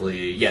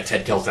correctly, yeah,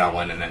 Ted kills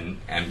Ellen, and then...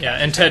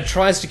 And Ted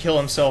tries to kill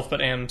himself,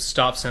 but Am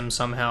stops him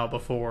somehow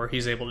before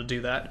he's able to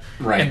do that.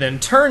 Right. And then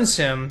turns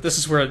him, this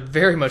is where it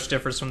very much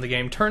differs from the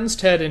game, turns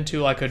Ted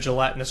into like a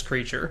gelatinous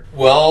creature.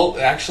 Well,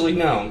 actually,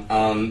 no.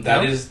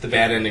 That is the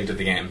bad ending to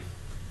the game.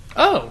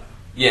 Oh.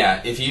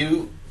 Yeah, if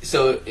you...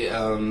 So,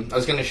 I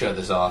was going to show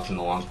this off in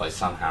the long play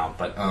somehow,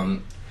 but...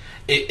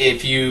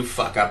 If you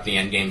fuck up the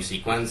endgame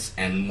sequence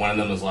and one of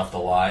them is left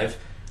alive,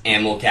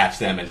 Am will catch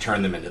them and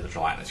turn them into the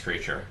gelatinous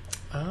creature.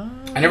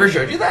 I never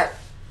showed you that?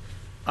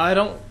 I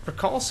don't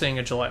recall seeing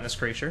a gelatinous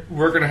creature.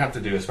 We're going to have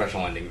to do a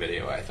special ending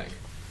video, I think.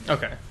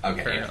 Okay.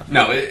 Okay. Yeah.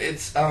 No,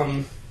 it's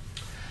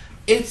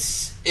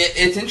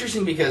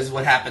interesting because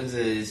what happens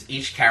is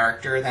each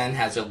character then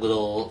has a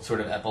little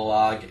sort of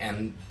epilogue,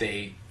 and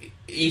they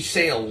each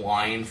say a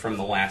line from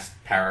the last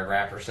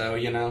paragraph or so,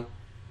 you know?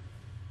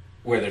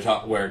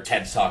 Where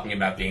Ted's talking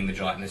about being the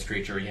gelatinous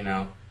creature, you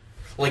know?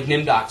 Like,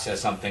 Nimdok says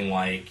something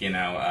like, you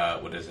know,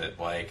 what is it?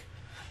 Like,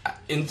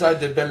 inside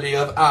the belly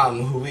of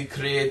Am, who we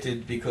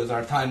created because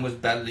our time was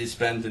badly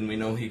spent and we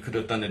know he could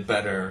have done it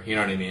better. You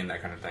know what I mean?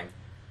 That kind of thing.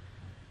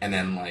 And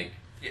then, like,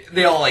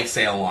 they all, like,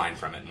 say a line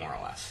from it, more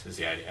or less, is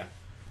the idea.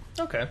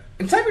 Okay.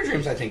 And Cyber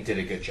Dreams, I think, did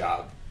a good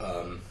job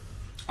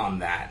on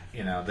that.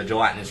 You know, the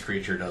gelatinous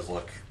creature does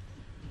look...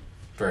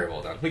 very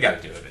well done. We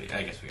got to do a video.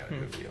 I guess we got to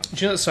do a video.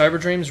 Did you know that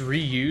Cyber Dreams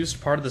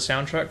reused part of the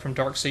soundtrack from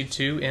Darkseid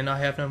 2 in I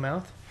Have No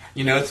Mouth?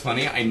 You know, it's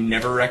funny. I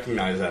never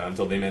recognized that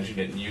until they mentioned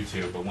it in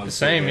YouTube. But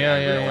once I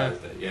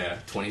realized it. Yeah,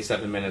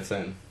 27 minutes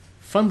in.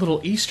 Fun little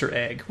Easter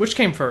egg. Which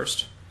came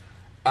first?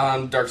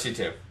 Darkseid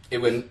 2. It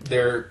went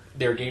their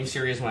game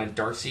series went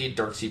Darkseid,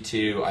 Darkseid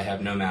 2, I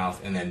Have No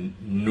Mouth, and then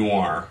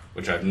Noir,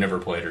 which I've never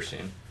played or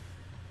seen.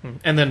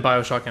 And then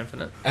Bioshock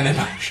Infinite. And then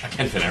Bioshock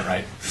Infinite,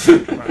 right?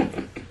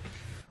 Right.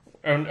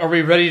 Are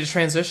we ready to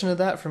transition to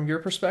that from your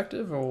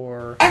perspective,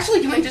 or...?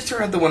 Actually, can I just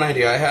throw out the one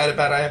idea I had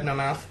about I Have No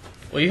Mouth?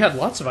 Well, you had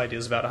lots of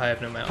ideas about I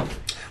Have No Mouth.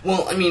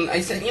 Well, I mean,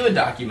 I sent you a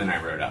document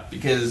I wrote up,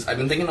 because I've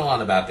been thinking a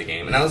lot about the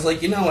game, and I was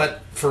like, you know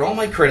what, for all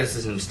my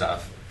criticism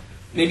stuff,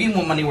 maybe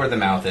more money where the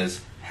mouth is,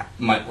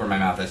 where my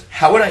mouth is,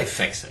 how would I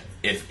fix it,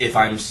 if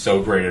I'm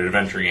so great at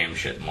adventure game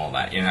shit and all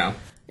that, you know?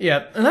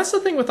 Yeah, and that's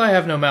the thing with I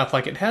Have No Mouth,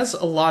 like, it has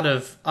a lot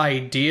of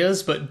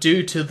ideas, but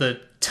due to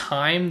the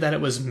time that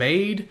it was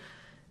made...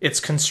 it's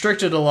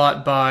constricted a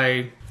lot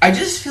by... I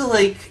just feel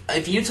like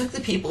if you took the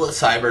people at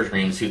Cyber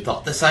Dreams who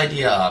thought this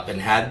idea up and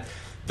had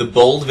the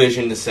bold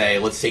vision to say,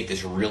 let's take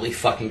this really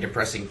fucking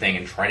depressing thing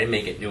and try to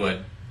make it into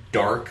a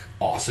dark,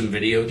 awesome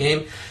video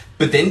game,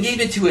 but then gave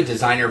it to a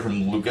designer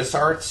from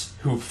LucasArts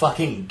who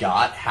fucking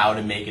got how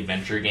to make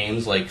adventure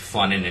games, like,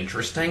 fun and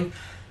interesting,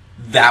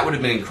 that would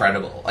have been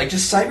incredible. Like,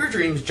 just Cyber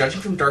Dreams,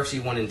 judging from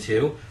Darkseid 1 and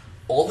 2,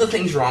 all the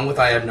things wrong with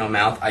I Have No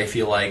Mouth, I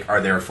feel like,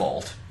 are their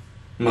fault.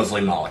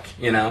 Mostly Moloch,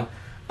 you know?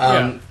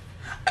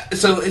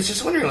 So it's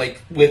just wondering,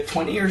 like, with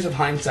 20 years of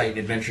hindsight in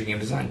adventure game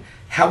design,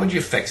 how would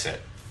you fix it?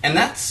 And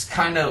that's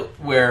kind of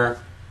where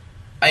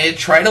I had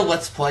tried a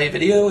Let's Play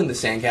video in the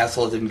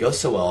Sandcastle. It didn't go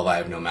so well if I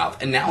Have No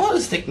Mouth. And now I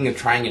was thinking of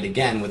trying it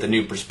again with a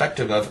new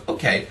perspective of,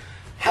 okay,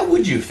 how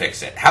would you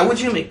fix it? How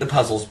would you make the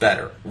puzzles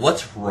better?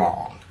 What's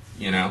wrong?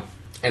 You know?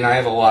 And I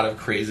have a lot of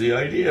crazy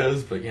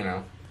ideas, but, you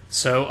know.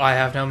 So, I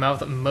Have No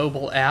Mouth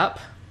mobile app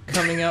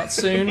coming out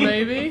soon,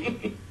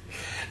 maybe?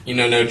 You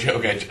know, no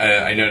joke.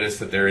 I noticed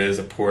that there is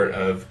a port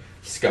of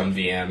Scum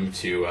VM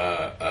to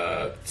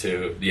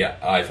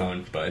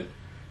iPhone, but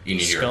you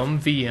need Scum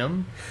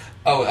VM.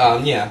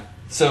 Oh, yeah.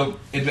 So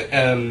if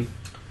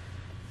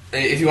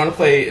you want to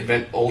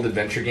play old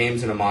adventure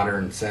games in a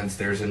modern sense,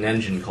 there's an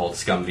engine called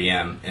Scum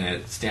VM, and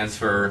it stands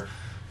for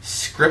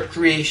Script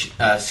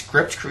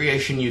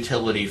Creation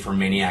Utility for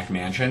Maniac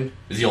Mansion.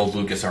 It's the old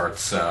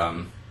LucasArts.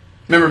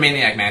 Remember,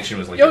 Maniac Mansion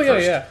was like the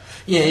first.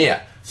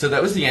 Yeah. So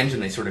that was the engine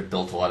they sort of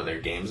built a lot of their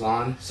games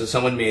on. So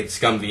someone made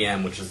Scum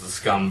VM, which is the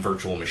Scum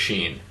virtual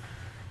machine,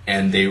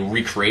 and they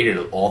recreated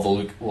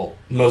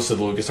most of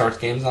the LucasArts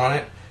games on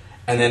it,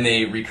 and then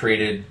they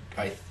recreated,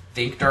 I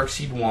think,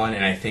 Darkseid 1,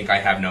 and I think I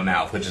Have No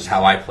Mouth, which is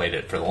how I played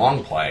it for the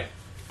long play.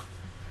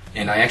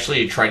 And I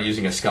actually tried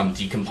using a Scum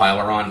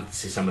decompiler on to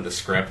see some of the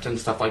script and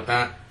stuff like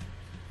that.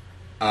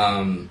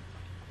 I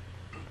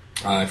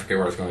forget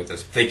where I was going with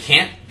this. They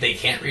can't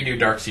redo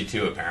Darkseid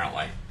 2,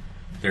 apparently.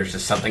 There's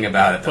just something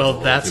about it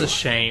that's a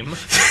shame,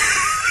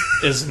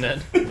 isn't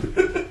it?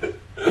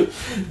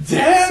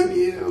 Damn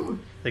you!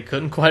 They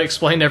couldn't quite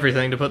explain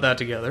everything to put that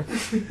together.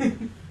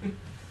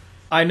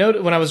 I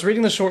noted when I was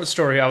reading the short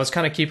story, I was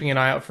kind of keeping an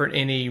eye out for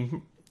any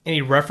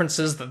any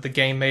references that the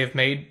game may have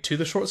made to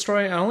the short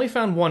story, I only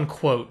found one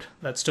quote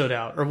that stood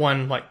out, or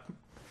one like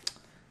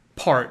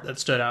part that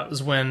stood out. It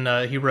was when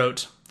he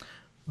wrote,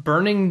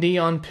 "Burning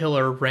neon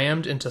pillar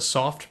rammed into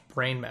soft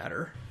brain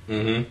matter."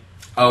 Mm-hmm.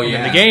 Oh, yeah.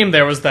 In the game,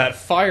 there was that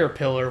fire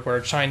pillar where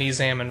Chinese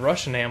Am and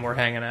Russian Am were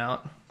hanging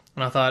out.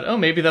 And I thought, oh,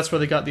 maybe that's where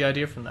they got the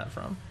idea from that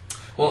from.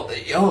 Well,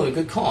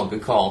 good call.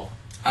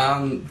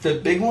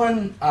 The big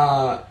one,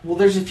 well,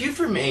 there's a few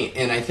for me,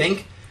 and I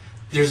think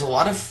there's a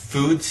lot of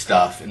food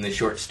stuff in the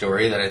short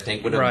story that I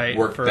think would have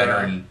worked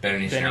better in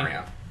Benny's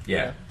scenario.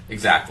 Yeah,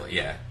 exactly,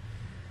 yeah.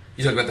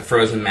 You talk about the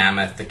frozen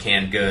mammoth, the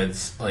canned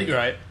goods.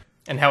 Right.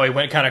 And how he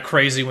went kind of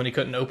crazy when he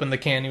couldn't open the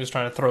can. He was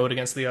trying to throw it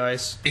against the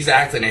ice.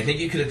 Exactly, and I think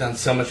you could have done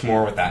so much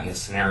more with that in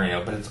this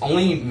scenario, but it's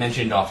only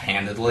mentioned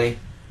offhandedly.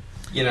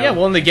 You know? Yeah,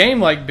 well, in the game,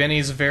 like,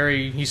 Benny's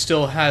he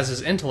still has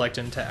his intellect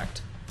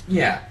intact.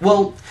 Yeah,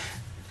 well,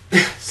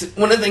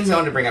 one of the things I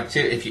wanted to bring up,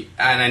 too,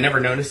 and I never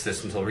noticed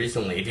this until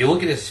recently, if you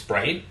look at his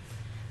sprite,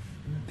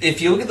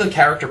 if you look at the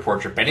character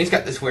portrait, Benny's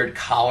got this weird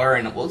collar,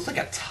 and it looks like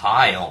a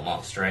tie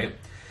almost, right?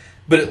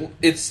 But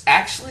it's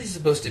actually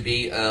supposed to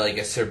be like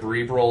a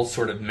cerebral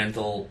sort of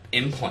mental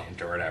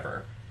implant or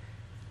whatever.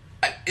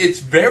 It's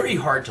very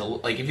hard to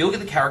look. Like, if you look at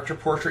the character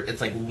portrait,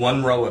 it's like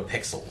one row of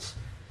pixels.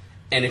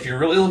 And if you're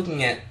really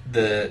looking at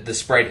the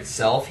sprite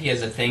itself, he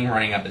has a thing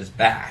running up his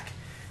back.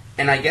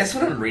 And I guess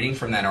what I'm reading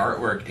from that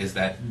artwork is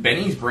that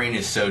Benny's brain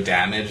is so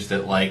damaged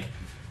that, like,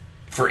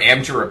 for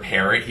Am to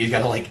repair it, he's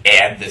got to, like,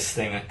 add this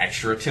thing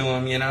extra to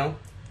him, you know?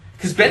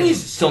 Because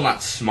Benny's still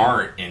not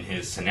smart in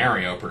his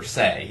scenario, per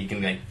se. He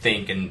can, like,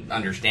 think and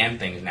understand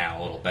things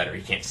now a little better.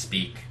 He can't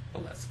speak.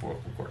 Well, that's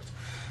spoiled, of course.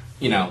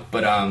 You know,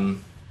 but,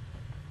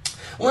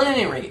 well, at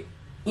any rate,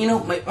 you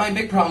know, my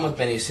big problem with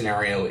Benny's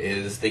scenario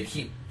is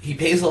he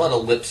pays a lot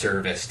of lip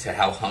service to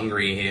how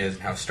hungry he is,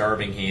 and how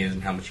starving he is,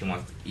 and how much he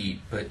wants to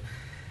eat, but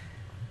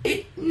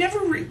it never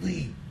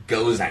really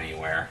goes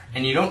anywhere.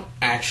 And you don't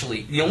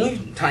actually... The only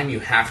time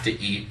you have to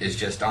eat is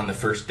just on the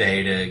first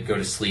day to go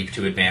to sleep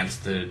to advance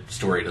the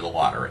story to the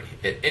lottery.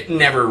 It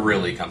never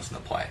really comes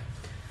into play.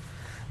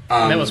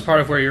 And that was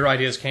part of where your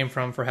ideas came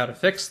from for how to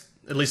fix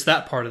at least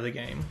that part of the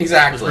game.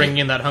 Exactly. Was bringing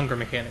in that hunger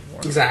mechanic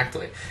more.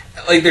 Exactly.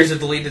 Like, there's a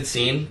deleted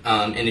scene,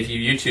 and if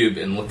you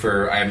YouTube and look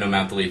for I Have No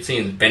Mouth deleted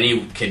scenes,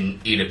 Benny can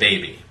eat a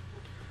baby.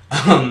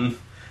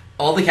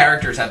 All the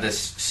characters have this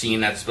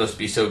scene that's supposed to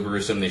be so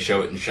gruesome, they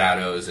show it in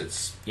shadows.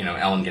 It's, you know,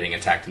 Ellen getting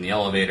attacked in the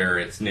elevator,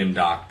 it's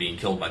Nimdok being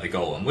killed by the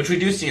golem, which we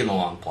do see in the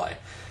long play.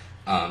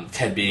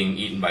 Ted being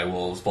eaten by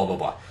wolves, blah, blah,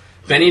 blah.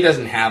 Benny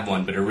doesn't have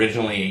one, but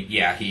originally,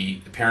 yeah,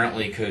 he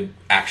apparently could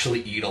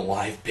actually eat a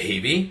live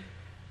baby.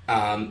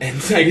 And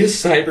I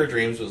guess Cyber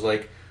Dreams was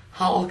like,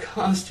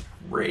 Holocaust,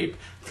 rape,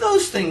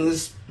 those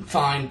things,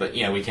 fine, but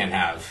yeah, we can't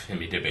have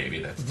him eat a baby,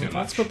 that's too much.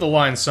 Let's put the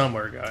line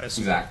somewhere, guys.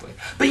 Exactly.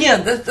 But yeah,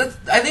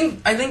 I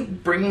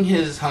think bringing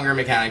his hunger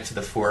mechanic to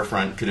the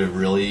forefront could have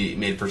really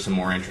made for some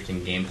more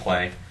interesting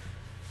gameplay.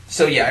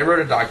 So yeah, I wrote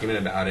a document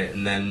about it,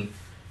 and then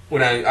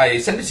when I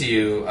sent it to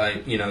you,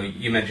 you know,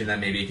 you mentioned that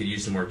maybe you could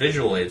use some more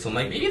visual aids, so I'm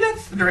like, maybe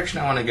that's the direction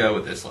I want to go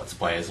with this Let's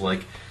Play, is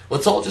like,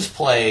 let's all just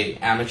play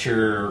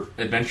amateur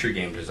adventure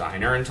game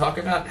designer and talk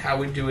about how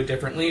we do it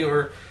differently,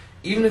 or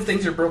even if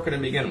things are broken to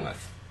begin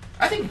with.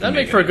 I think that'd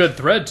make for a good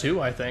thread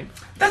too. I think.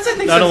 I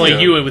think not only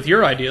you with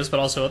your ideas, but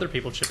also other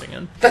people chipping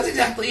in. That's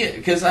exactly it.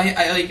 Because I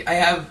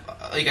have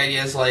like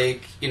ideas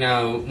like, you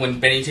know,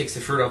 when Benny takes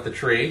the fruit off the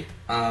tree.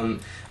 Why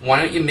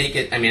don't you make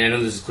it? I mean, I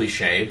know this is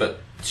cliche,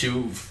 but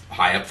too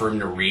high up for him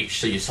to reach,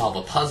 so you solve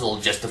a puzzle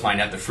just to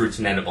find out the fruit's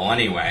inedible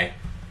anyway,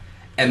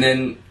 and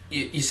then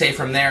you say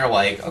from there,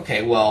 like,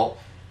 okay, well,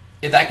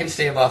 if that can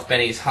stave off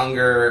Benny's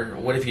hunger,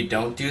 what if you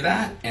don't do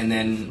that? And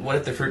then what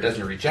if the fruit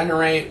doesn't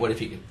regenerate? What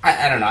if you...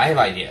 I don't know, I have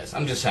ideas.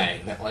 I'm just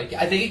saying that, like,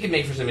 I think it could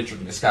make for some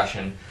interesting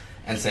discussion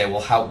and say,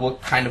 well,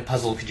 what kind of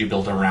puzzle could you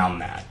build around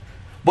that?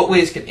 What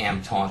ways could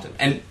Am taunt him?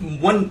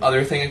 And one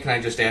other thing, can I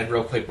just add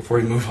real quick before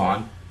we move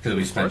on? Because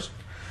we spent...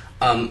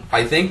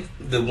 I think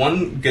the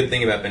one good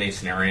thing about Benny's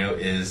scenario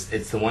is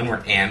it's the one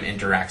where Am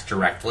interacts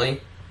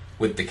directly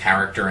with the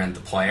character and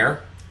the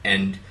player,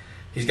 and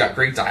he's got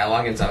great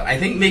dialogue and stuff. I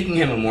think making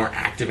him a more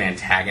active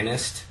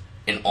antagonist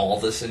in all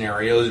the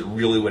scenarios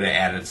really would have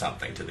added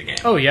something to the game.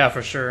 Oh, yeah,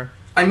 for sure.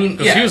 I mean,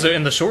 because he was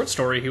in the short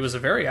story, he was a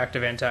very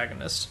active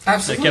antagonist.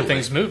 Absolutely. That kept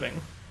things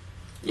moving.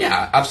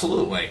 Yeah,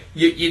 absolutely.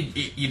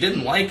 You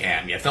didn't like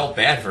Am. You felt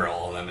bad for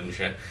all of them and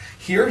shit.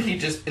 Here,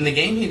 in the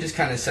game, he just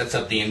kind of sets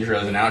up the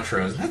intros and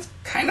outros, and that's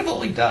kind of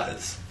all he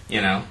does, you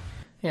know?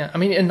 Yeah, I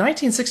mean, in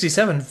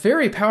 1967,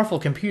 very powerful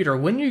computer,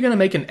 when are you going to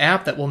make an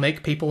app that will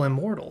make people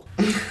immortal?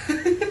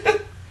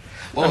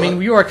 Well, I mean,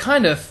 you are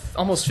kind of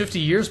almost 50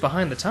 years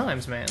behind the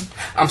times, man.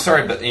 I'm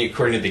sorry, but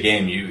according to the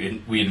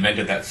game, we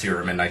invented that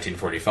serum in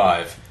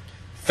 1945.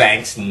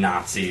 Thanks,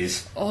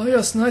 Nazis. Oh,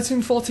 yes,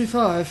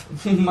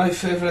 1945. My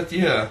favorite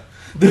year.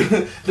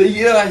 The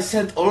year I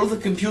set all the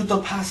computer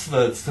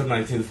passwords to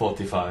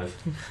 1945.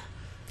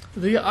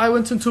 The year I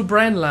went into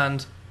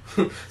Brainland.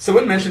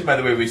 Someone mentioned, by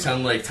the way, we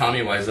sound like Tommy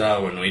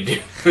Wiseau when we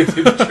do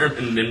the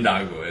German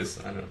Mindog voice.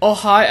 I don't know. Oh,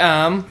 hi,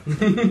 Am.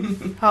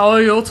 How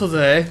are you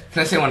today?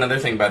 Can I say one other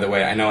thing, by the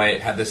way? I know I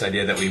had this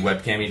idea that we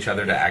webcam each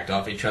other to act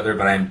off each other,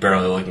 but I'm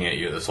barely looking at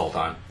you this whole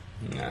time.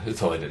 Yeah, it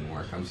totally didn't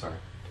work. I'm sorry.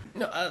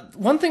 No,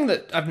 one thing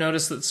that I've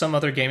noticed that some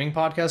other gaming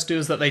podcasts do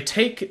is that they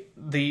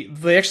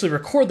actually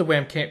record the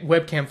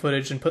webcam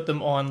footage and put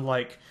them on,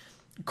 like,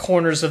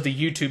 corners of the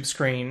YouTube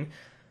screen.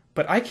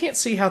 But I can't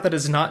see how that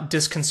is not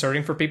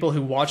disconcerting for people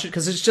who watch it,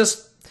 because it's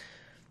just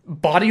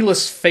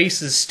bodiless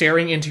faces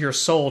staring into your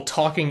soul,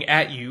 talking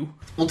at you.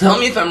 Well, tell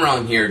me if I'm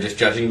wrong here, just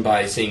judging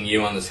by seeing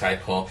you on the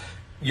Skype call.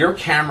 Your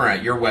camera,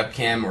 your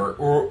webcam,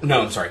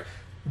 no, I'm sorry.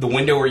 The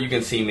window where you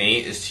can see me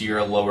is to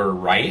your lower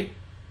right?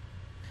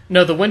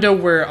 No, the window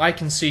where I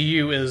can see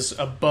you is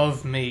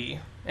above me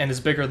and is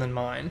bigger than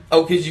mine.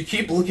 Oh, because you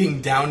keep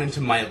looking down into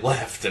my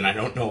left, and I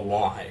don't know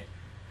why.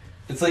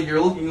 It's like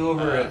you're looking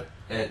over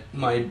at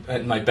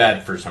my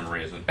bed for some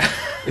reason.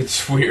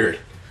 It's weird.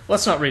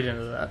 Let's not read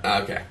into that.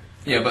 Okay.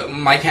 Yeah, but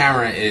my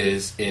camera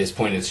is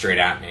pointed straight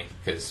at me,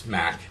 because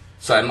Mac.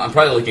 So I'm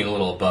probably looking a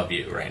little above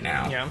you right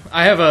now. Yeah,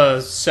 I have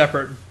a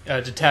separate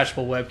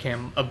detachable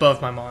webcam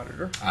above my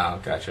monitor. Oh,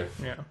 gotcha.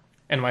 Yeah.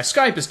 And my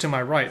Skype is to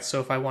my right,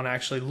 so if I want to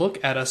actually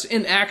look at us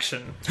in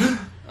action,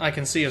 I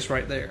can see us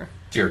right there.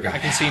 Dear God. I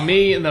can see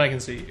me, and then I can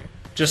see you.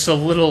 Just a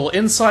little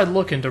inside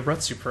look into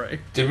Retsupurea.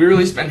 Did we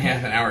really spend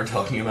half an hour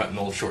talking about an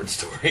old short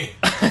story?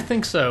 I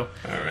think so.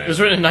 All right. It was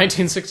written in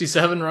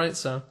 1967, right?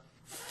 So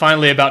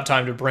finally about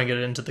time to bring it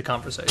into the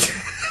conversation.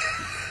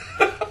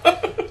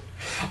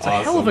 It's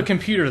a hell of a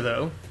computer,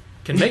 though.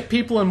 Can make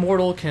people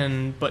immortal,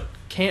 but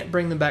can't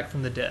bring them back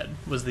from the dead,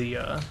 was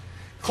the...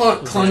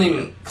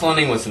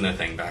 Cloning wasn't a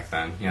thing back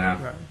then, you know?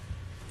 Right.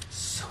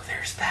 So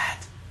there's that.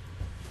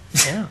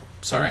 Yeah,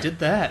 so we did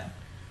that.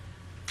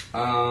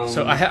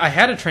 So I I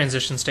had a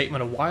transition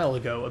statement a while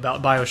ago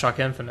about Bioshock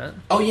Infinite.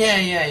 Oh,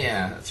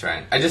 yeah, that's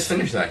right. I just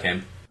finished that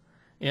game.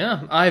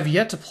 Yeah, I've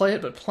yet to play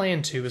it, but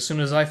plan to as soon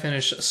as I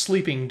finish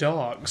Sleeping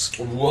Dogs.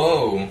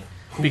 Whoa.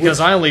 Because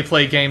I only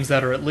play games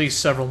that are at least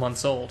several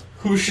months old.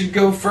 Who should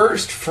go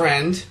first,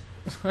 friend?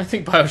 I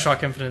think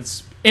Bioshock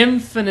Infinite's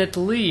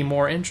infinitely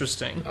more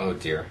interesting. Oh,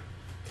 dear.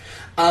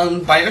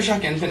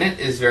 Bioshock Infinite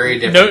is very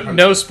different.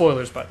 No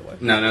spoilers, by the way.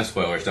 No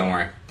spoilers, don't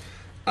worry.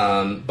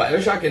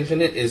 Bioshock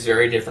Infinite is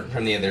very different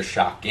from the other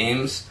Shock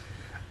games.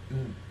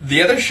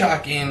 The other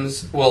Shock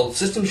games, well,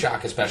 System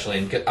Shock especially,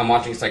 and I'm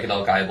watching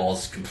Psychedelic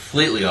Eyeball's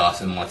completely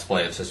awesome Let's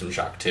Play of System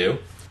Shock 2.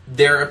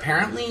 They're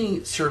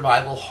apparently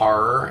survival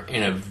horror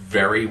in a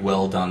very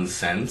well done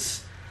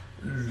sense.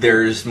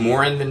 There's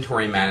more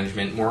inventory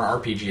management, more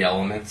RPG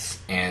elements,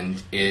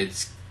 and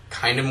it's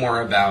kind of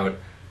more about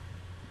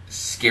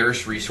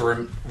scarce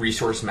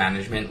resource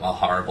management while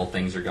horrible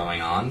things are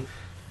going on.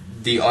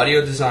 The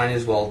audio design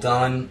is well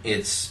done.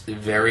 It's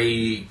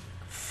very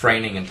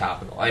frightening and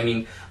topical. I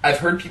mean, I've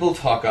heard people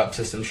talk up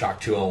System Shock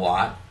 2 a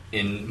lot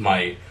in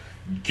my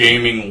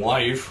gaming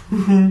life,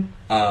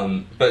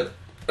 but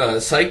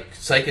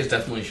Psych is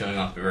definitely showing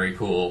off a very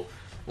cool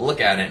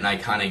look at it, and I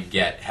kind of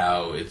get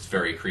how it's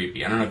very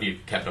creepy. I don't know if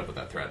you've kept up with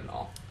that thread at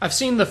all. I've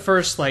seen the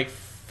first, 4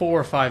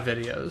 or 5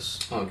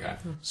 videos. Okay.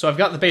 So I've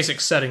got the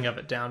basic setting of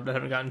it down, but I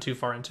haven't gotten too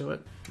far into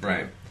it.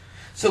 Right.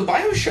 So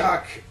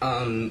Bioshock,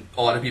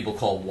 a lot of people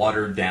call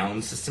watered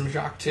down System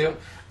Shock 2.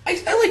 I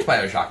like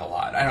Bioshock a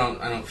lot. I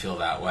don't feel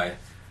that way.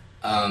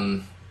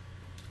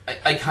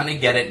 I kind of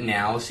get it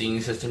now,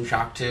 seeing System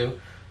Shock 2.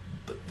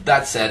 But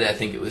that said, I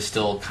think it was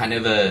still kind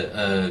of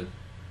a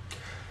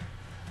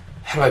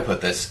how do I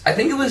put this? I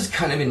think it was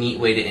kind of a neat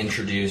way to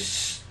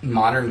introduce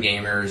modern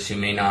gamers who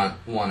may not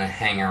want to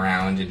hang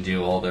around and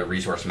do all the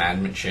resource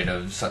management shit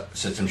of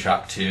System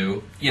Shock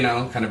 2,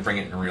 kind of bring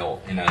it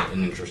in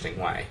an interesting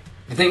way.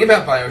 The thing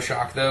about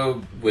Bioshock,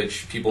 though,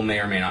 which people may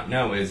or may not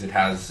know, is it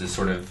has this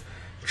sort of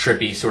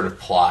trippy sort of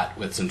plot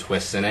with some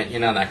twists in it,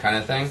 that kind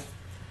of thing.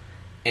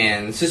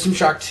 And System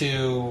Shock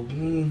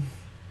 2,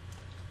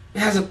 it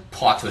has a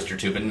plot twist or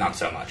two, but not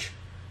so much.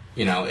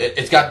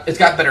 It's got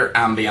better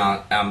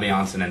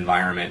ambiance and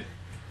environment.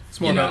 It's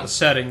more about the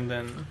setting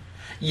than...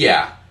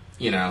 Yeah,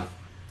 you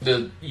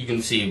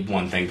can see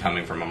one thing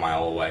coming from a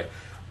mile away.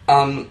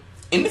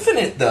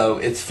 Infinite, though,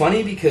 it's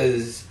funny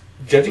because,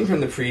 judging from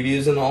the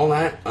previews and all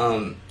that,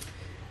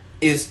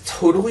 is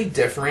totally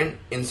different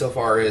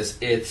insofar as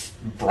it's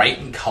bright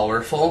and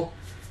colorful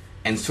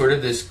and sort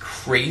of this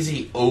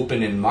crazy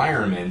open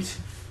environment,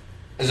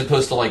 as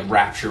opposed to,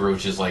 Rapture,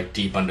 which is,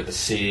 deep under the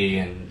sea,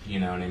 and you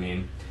know what I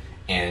mean?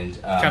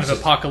 And kind of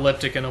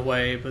apocalyptic in a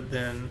way, but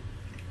then...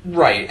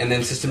 Right, and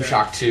then System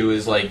Shock 2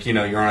 is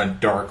you're on a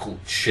dark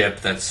ship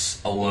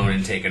that's alone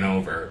and taken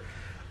over.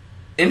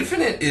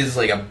 Infinite is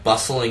a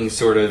bustling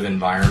sort of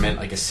environment,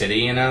 like a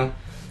city, and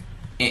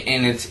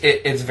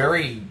it's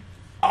very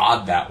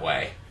odd that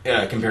way,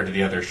 compared to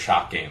the other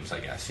Shock games, I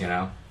guess,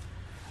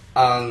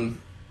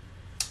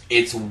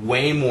 It's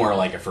way more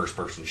like a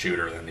first-person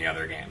shooter than the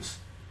other games.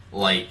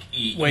 Way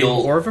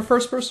more of a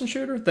first-person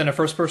shooter than a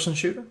first-person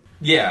shooter?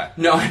 Yeah.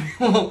 No,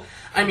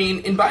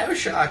 in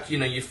Bioshock,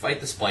 you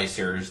fight the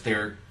splicers.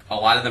 They're a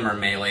lot of them are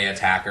melee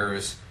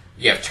attackers.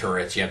 You have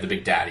turrets, you have the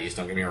big daddies,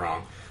 don't get me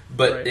wrong.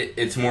 But Right.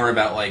 it's more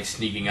about, like,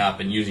 sneaking up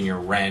and using your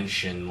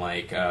wrench and,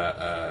 like,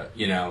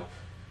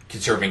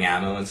 conserving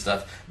ammo and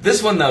stuff.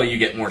 This one, though, you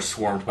get more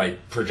swarmed by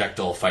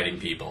projectile fighting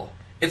people.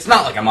 It's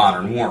not like a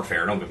modern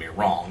warfare, don't get me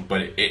wrong,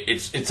 but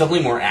it's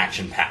definitely more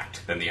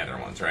action-packed than the other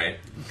ones, right?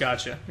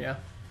 Gotcha, yeah.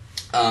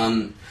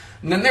 And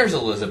then there's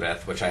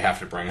Elizabeth, which I have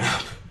to bring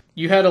up.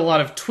 You had a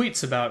lot of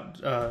tweets about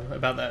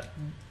that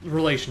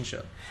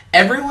relationship.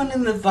 Everyone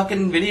in the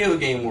fucking video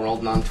game world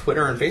and on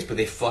Twitter and Facebook,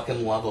 they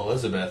fucking love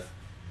Elizabeth.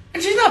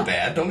 And she's not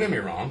bad, don't get me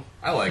wrong.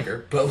 I like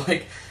her. But,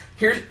 like,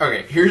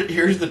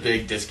 here's the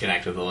big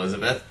disconnect with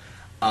Elizabeth.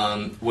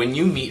 When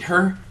you meet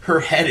her, her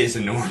head is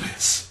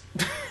enormous.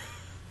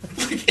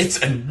 Like, it's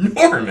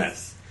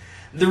enormous.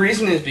 The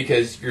reason is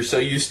because you're so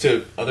used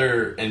to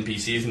other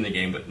NPCs in the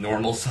game with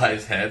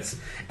normal-sized heads,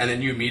 and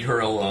then you meet her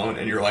alone,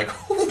 and you're like,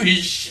 holy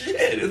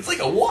shit, it's like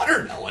a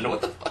watermelon,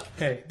 what the fuck?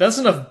 Hey, that's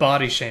enough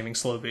body shaming,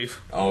 Slow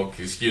Beef. Oh,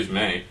 excuse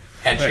me.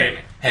 Head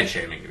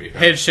shaming, to be fair.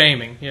 Head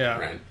shaming, yeah.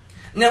 Right.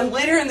 Now,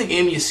 later in the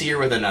game, you see her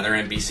with another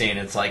NPC, and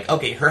it's like,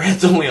 okay, her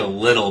head's only a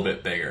little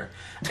bit bigger.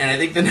 And I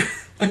think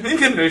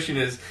the notion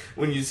is,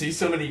 when you see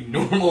so many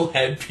normal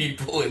head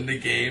people in the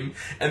game,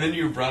 and then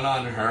you run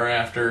on her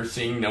after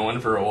seeing no one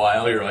for a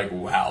while, you're like,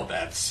 wow,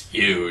 that's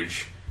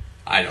huge.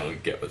 I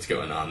don't get what's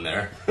going on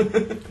there.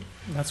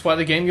 That's why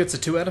the game gets a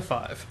 2 out of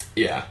 5.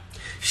 Yeah.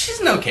 She's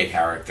an okay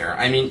character.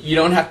 I mean, you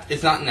don't have...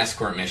 It's not an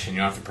escort mission. You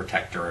don't have to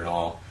protect her at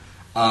all.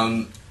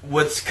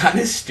 What's kind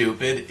of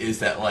stupid is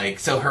that, like...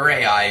 So her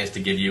AI is to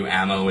give you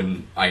ammo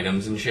and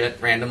items and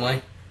shit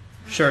randomly.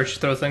 Sure, she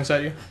throw things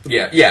at you?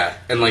 Yeah.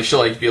 And, like, she'll,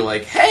 like, be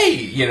like, hey,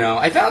 you know,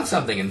 I found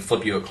something, and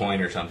flip you a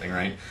coin or something,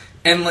 right?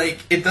 And, like,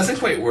 it doesn't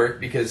quite work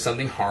because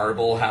something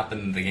horrible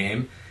happened in the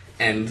game.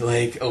 And,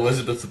 like,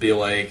 Elizabeth will be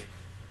like...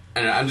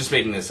 And I'm just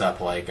making this up,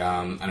 like,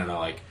 I don't know,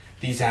 like...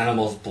 These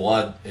animals'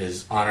 blood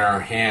is on our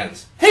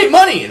hands. Hey,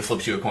 money! And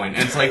flips you a coin.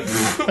 And it's like,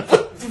 what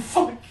the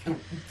fuck?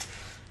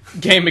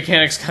 Game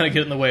mechanics kind of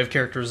get in the way of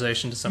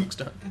characterization to some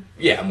extent.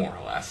 Yeah, more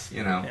or less,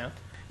 you know. Yeah.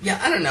 Yeah,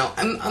 I don't know.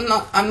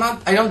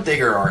 I don't dig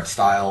her art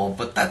style,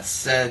 but that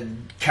said,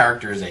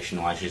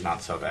 characterization-wise, she's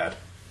not so bad.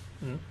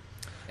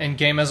 And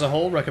game as a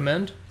whole,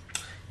 recommend?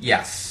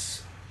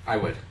 Yes, I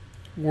would.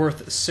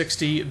 Worth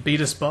 60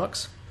 Betus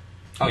bucks?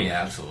 Oh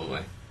yeah,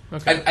 absolutely.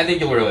 Okay. I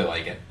think you'll really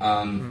like it.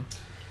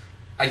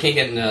 I can't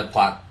get into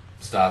plot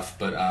stuff,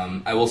 but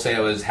I will say I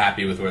was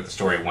happy with where the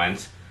story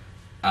went.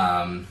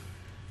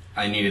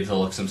 I needed to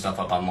look some stuff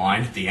up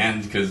online at the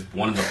end, because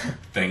one of the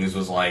things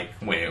was like,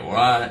 wait,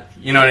 what?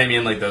 You know what I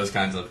mean? Like those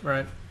kinds of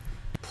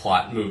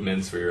plot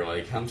movements where you're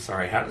like, I'm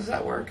sorry, how does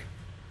that work?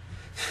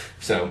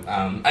 So,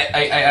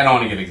 I don't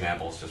want to give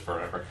examples just for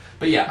whatever.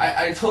 But yeah,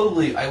 I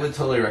would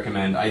totally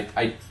recommend.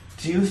 I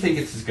do think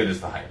it's as good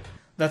as the hype.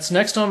 That's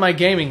next on my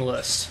gaming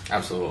list.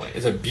 Absolutely.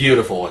 It's a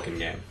beautiful looking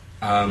game.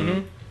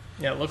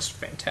 Yeah, it looks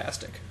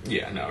fantastic.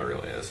 Yeah, no, it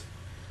really is.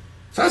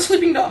 So that's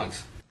Sleeping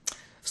Dogs.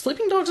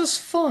 Sleeping Dogs is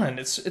fun.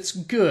 It's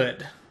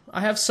good.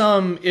 I have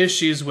some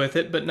issues with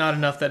it, but not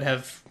enough that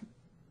have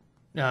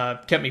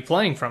kept me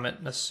playing from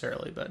it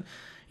necessarily. But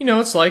you know,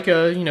 it's like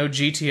a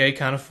GTA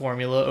kind of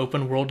formula,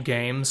 open world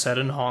game set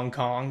in Hong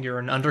Kong. You're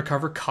an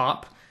undercover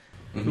cop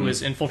who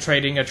is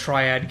infiltrating a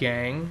triad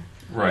gang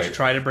to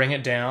try to bring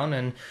it down,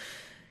 and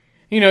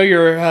you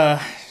know,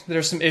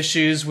 there's some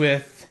issues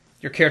with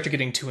your character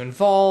getting too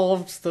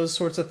involved, those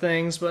sorts of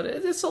things, but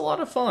it's a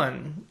lot of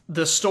fun.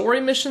 The story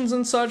missions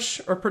and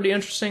such are pretty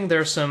interesting.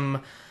 There's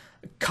some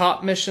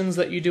cop missions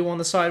that you do on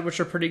the side, which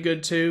are pretty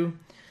good too.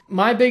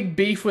 My big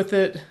beef with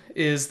it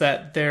is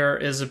that there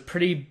is a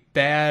pretty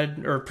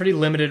bad or pretty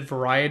limited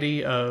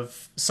variety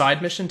of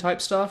side mission type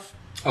stuff.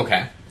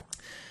 Okay.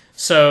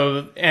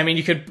 So, I mean,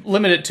 you could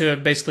limit it to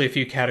basically a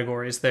few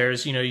categories.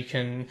 There's, you know, you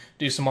can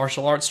do some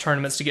martial arts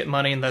tournaments to get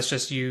money, and that's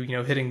just you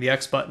know, hitting the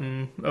X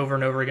button over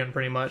and over again,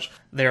 pretty much.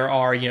 There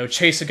are, you know,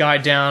 chase a guy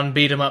down,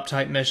 beat him up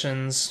type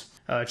missions,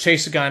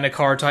 chase a guy in a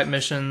car type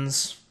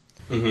missions.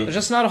 There's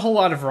just not a whole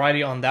lot of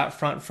variety on that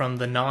front from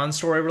the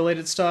non-story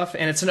related stuff,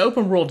 and it's an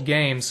open world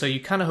game, so you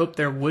kind of hope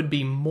there would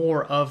be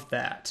more of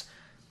that.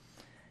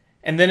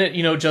 And then it,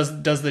 you know,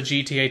 just does the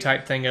GTA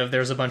type thing of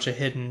there's a bunch of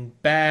hidden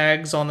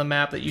bags on the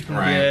map that you can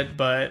get,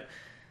 but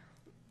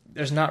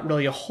there's not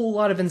really a whole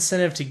lot of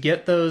incentive to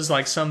get those.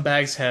 Like some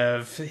bags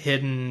have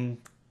hidden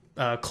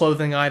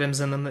clothing items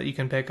in them that you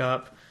can pick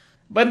up.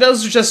 But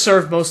those are just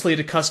served mostly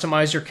to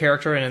customize your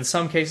character, and in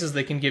some cases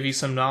they can give you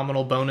some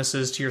nominal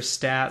bonuses to your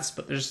stats,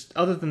 but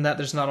other than that,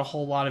 there's not a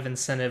whole lot of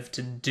incentive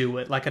to do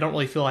it. Like, I don't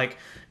really feel like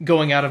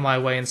going out of my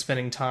way and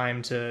spending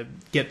time to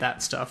get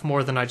that stuff,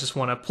 more than I just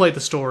want to play the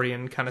story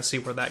and kind of see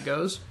where that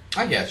goes.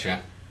 I getcha.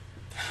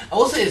 I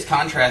will say, as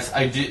contrast,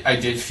 I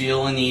did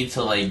feel a need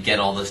to, like, get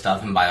all the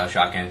stuff in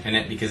Bioshock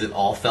Infinite, because it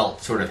all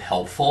felt sort of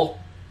helpful,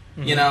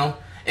 you know?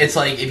 It's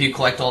like, if you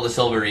collect all the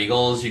Silver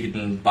Eagles, you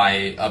can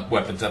buy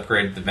weapons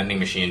upgrade at the vending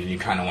machine, and you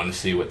kind of want to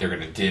see what they're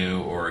going to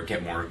do, or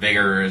get more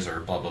vigors,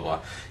 or blah, blah,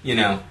 blah. You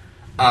know?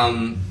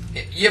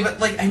 Yeah, but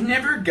like I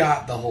never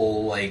got the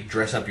whole like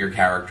dress up your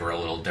character a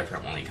little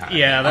differently kind of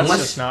Yeah, thing.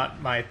 that's just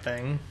not my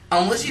thing.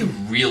 Unless you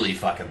really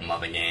fucking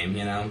love a game,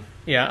 you know?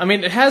 Yeah, I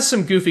mean, it has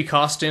some goofy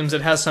costumes.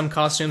 It has some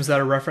costumes that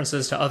are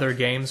references to other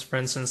games. For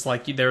instance,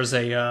 like there's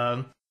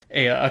a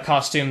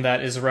costume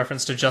that is a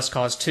reference to Just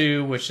Cause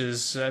 2, which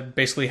is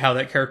basically how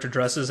that character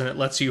dresses, and it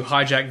lets you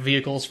hijack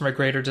vehicles from a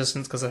greater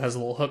distance because it has a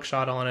little hook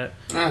shot on it.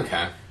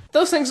 Okay.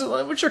 Those things,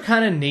 which are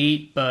kind of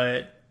neat,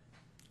 but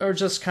are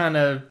just kind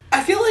of...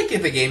 I feel like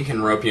if a game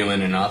can rope you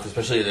in enough,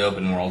 especially the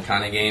open world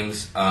kind of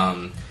games,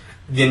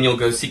 then you'll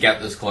go seek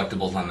out those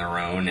collectibles on their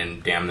own,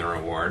 and damn the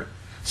reward.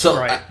 So,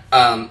 Right.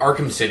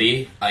 Arkham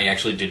City, I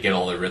actually did get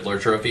all the Riddler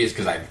trophies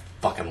because I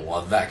fucking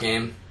love that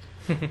game.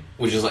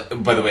 Which is,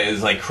 like, by the way,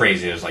 is like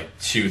crazy. There's like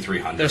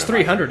 200-300. There's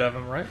 300 of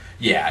them, right?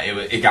 Yeah,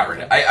 it got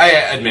rid of. I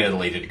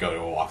admittedly did go to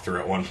a walkthrough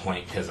at one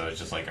point because I was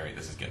just like, all right,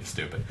 this is getting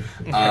stupid.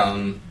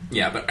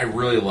 Yeah, but I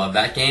really love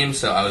that game,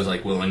 so I was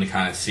like willing to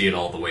kind of see it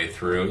all the way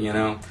through. You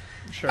know,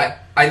 Sure.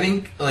 I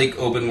think like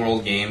open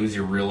world games,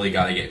 you really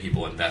got to get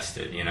people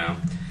invested. You know.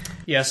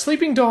 Yeah,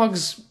 Sleeping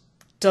Dogs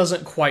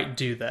doesn't quite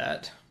do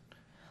that.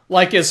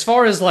 Like, as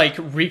far as like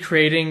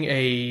recreating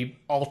a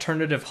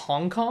alternative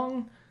Hong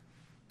Kong,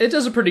 it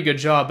does a pretty good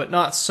job, but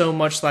not so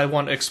much that I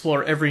want to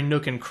explore every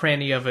nook and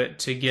cranny of it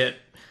to get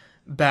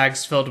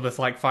bags filled with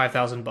like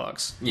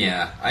 $5,000.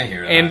 Yeah, I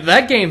hear that. And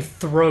that game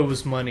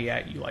throws money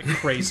at you like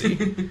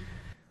crazy.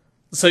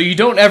 So you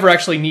don't ever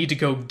actually need to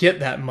go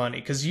get that money,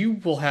 because you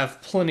will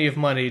have plenty of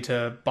money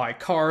to buy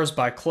cars,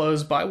 buy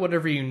clothes, buy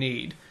whatever you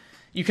need.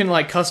 You can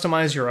like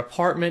customize your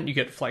apartment. You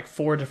get like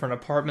 4 different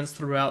apartments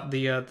throughout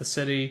the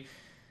city.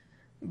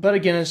 But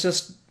again, it's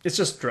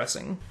just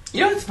dressing.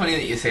 You know, it's funny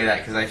that you say that,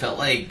 because I felt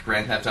like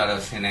Grand Theft Auto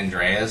San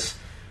Andreas,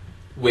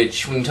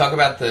 which, when you talk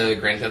about the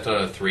Grand Theft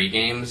Auto 3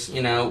 games,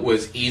 you know,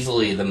 was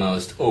easily the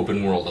most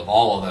open world of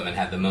all of them and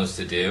had the most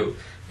to do.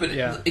 But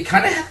Yeah. it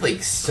kind of had,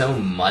 like, so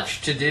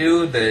much to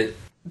do that...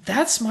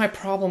 That's my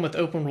problem with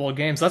open world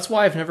games. That's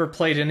why I've never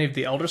played any of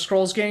the Elder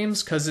Scrolls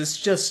games, because it's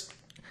just...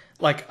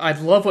 Like, I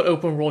love what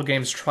open world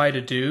games try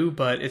to do,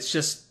 but it's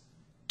just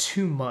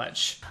too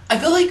much. I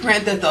feel like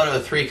Grand Theft Auto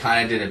 3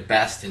 kind of did it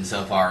best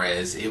insofar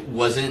as it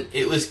was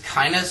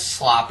kind of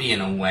sloppy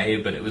in a way,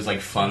 but it was like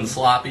fun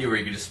sloppy where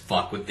you could just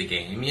fuck with the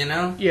game, you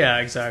know? Yeah,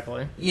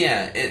 exactly.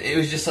 Yeah, it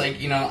was just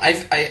like, you know,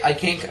 I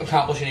can't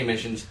accomplish any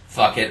missions,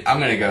 fuck it, I'm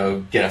gonna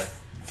go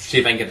see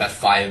if I can get that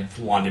 5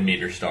 Wanda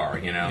meter star,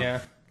 you know? Yeah.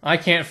 I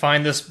can't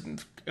find this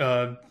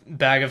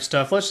bag of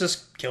stuff. Let's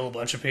just kill a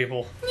bunch of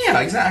people.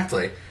 Yeah,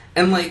 exactly.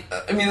 And like,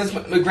 I mean, that's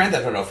what Grand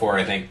Theft Auto 4,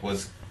 I think,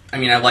 was, I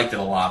mean, I liked it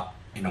a lot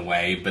in a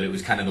way, but it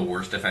was kind of the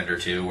worst offender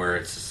too, where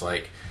it's just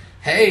like,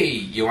 hey,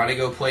 you want to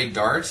go play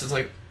darts? It's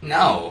like,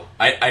 no,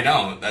 I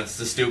don't. That's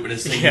the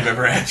stupidest thing you've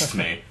ever asked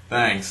me.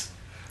 Thanks.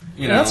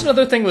 You know? That's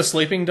another thing with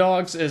Sleeping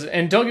Dogs is,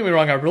 and don't get me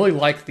wrong, I really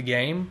like the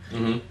game,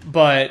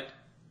 but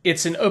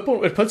it's an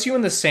open. It puts you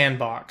in the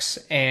sandbox,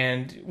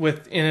 and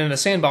in a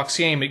sandbox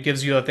game, it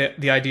gives you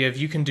the idea of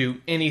you can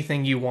do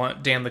anything you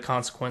want, damn the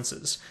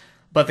consequences.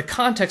 But the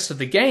context of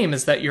the game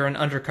is that you're an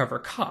undercover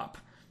cop.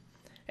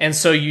 And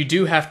so you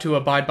do have to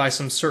abide by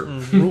some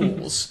certain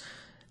rules.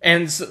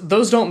 And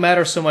those don't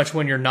matter so much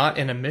when you're not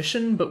in a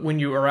mission, but when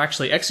you are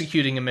actually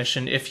executing a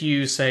mission, if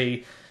you,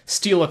 say,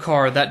 steal a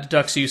car, that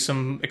deducts you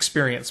some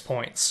experience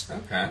points.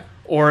 Okay.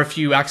 Or if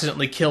you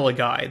accidentally kill a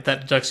guy, that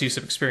deducts you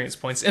some experience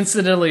points.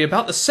 Incidentally,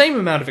 about the same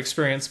amount of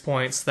experience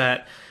points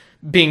that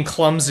being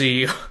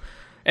clumsy...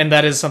 And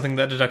that is something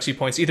that deducts you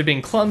points. Either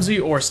being clumsy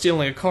or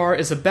stealing a car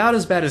is about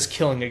as bad as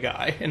killing a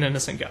guy, an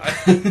innocent guy,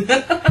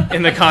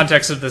 in the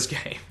context of this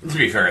game. To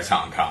be fair, it's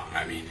Hong Kong.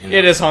 I mean, you know.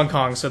 It is Hong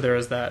Kong, so there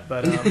is that.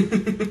 But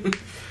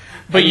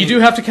but you do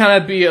have to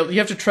kind of you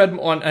have to tread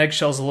on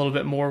eggshells a little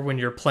bit more when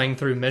you're playing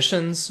through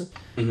missions.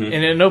 And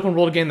in an open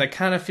world game, that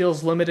kind of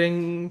feels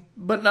limiting,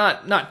 but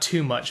not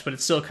too much. But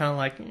it's still kind of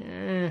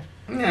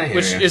like,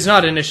 which is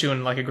not an issue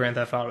in like a Grand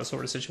Theft Auto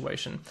sort of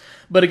situation.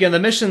 But again, the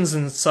missions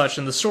and such,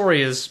 and the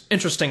story is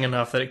interesting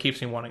enough that it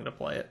keeps me wanting to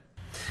play it.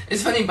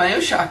 It's funny,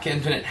 Bioshock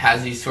Infinite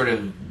has these sort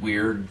of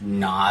weird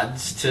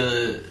nods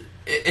to...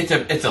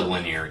 It's a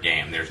linear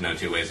game, there's no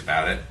two ways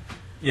about it.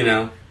 You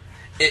know?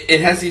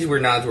 It has these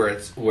weird nods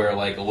where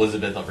like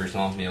Elizabeth will first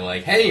tell me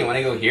like, hey, you want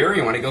to go here or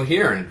you want to go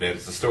here and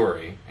advance the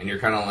story? And you're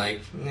kind of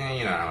like, nah,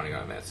 you know, I don't want to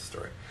go advance the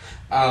story.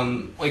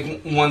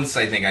 Like once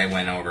I think I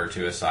went over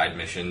to a side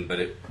mission,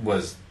 but it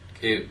was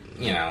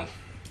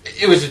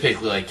just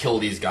basically like kill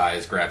these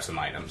guys, grab some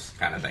items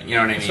kind of thing. You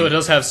know what I mean? So it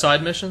does have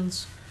side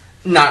missions?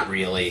 Not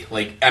really.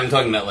 Like, I'm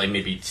talking about like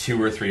maybe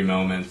 2 or 3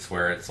 moments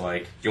where it's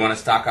like, do you want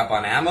to stock up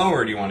on ammo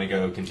or do you want to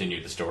go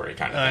continue the story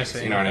kind of thing? I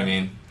see. You know what I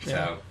mean?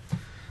 Yeah. So,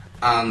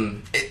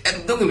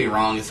 don't get me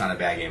wrong, it's not a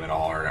bad game at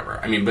all or whatever.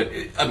 I mean,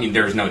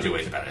 there's no two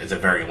ways about it. It's a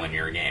very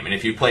linear game. And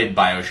if you played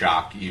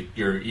Bioshock,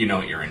 you know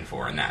what you're in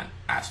for in that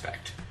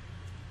aspect.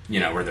 You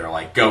know, where they're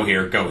like, go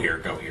here, go here,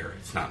 go here.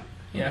 It's not,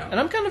 you know. And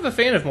I'm kind of a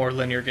fan of more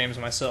linear games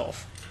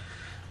myself.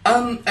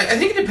 I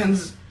think it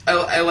depends.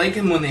 I like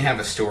them when they have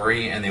a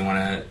story and they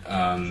want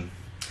to...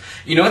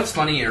 You know what's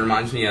funny? It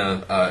reminds me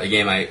of a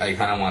game I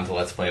kind of wanted to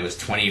Let's Play. It was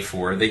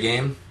 24, the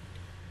game,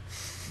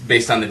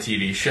 based on the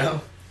TV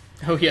show.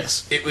 Oh,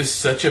 yes. It was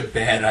such a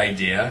bad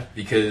idea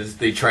because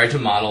they tried to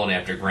model it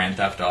after Grand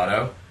Theft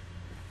Auto.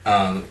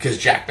 Because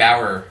Jack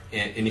Bauer,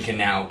 and he can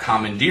now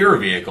commandeer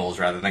vehicles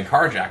rather than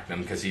carjack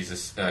them because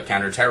he's a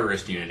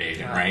counter-terrorist unit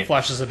agent, right?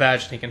 Flashes a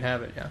badge and he can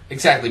have it, yeah.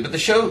 Exactly, but the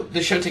show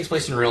takes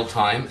place in real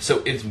time,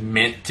 so it's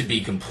meant to be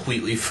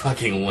completely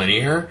fucking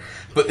linear,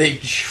 but they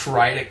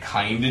try to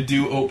kind of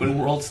do open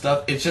world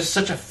stuff. It's just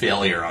such a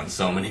failure on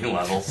so many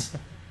levels.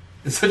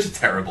 It's such a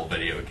terrible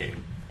video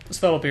game.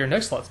 So that'll be your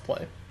next Let's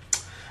Play.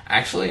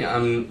 Actually,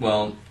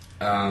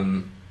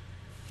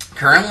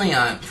 currently,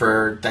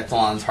 for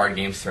Dectalon's Hard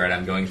Games thread,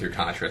 I'm going through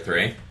Contra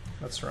 3.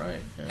 That's right.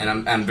 Yeah.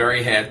 And I'm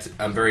very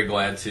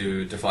glad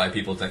to defy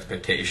people's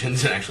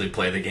expectations and actually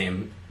play the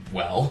game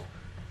well.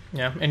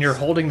 Yeah, and you're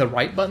holding the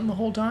right button the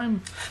whole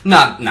time?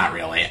 Not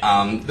really.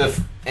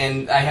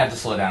 And I had to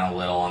slow down a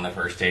little on the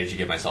first stage to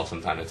give myself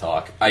some time to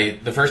talk.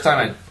 The first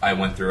time I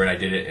went through it, I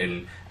did it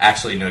in,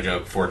 actually, no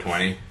joke,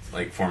 4:20,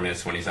 like 4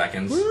 minutes 20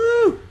 seconds.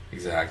 Woo!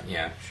 Exactly.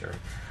 Yeah, sure.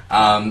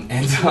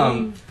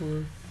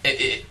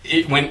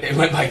 It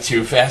went by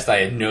too fast. I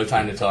had no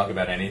time to talk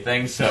about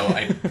anything, so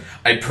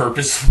I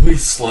purposefully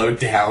slowed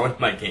down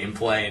my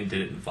gameplay and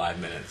did it in 5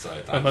 minutes.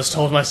 So I must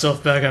hold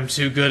myself back. I'm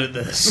too good at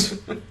this.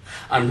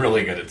 I'm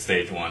really good at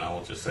stage 1. I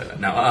will just say that.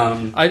 No,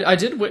 I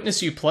did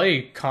witness you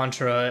play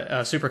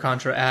Contra, Super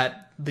Contra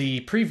at the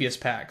previous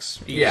PAX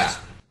East. Yeah,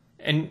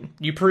 and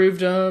you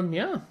proved,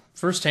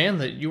 firsthand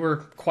that you were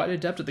quite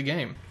adept at the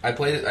game. I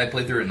played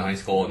through it in high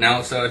school.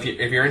 Now, so if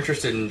you're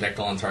interested in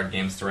Dectalon's Hard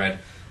Games thread,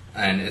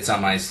 and it's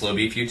on my Slow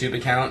Beef YouTube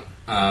account,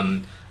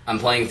 I'm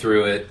playing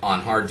through it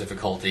on hard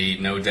difficulty,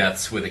 no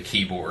deaths with a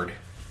keyboard,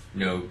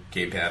 no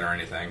gamepad or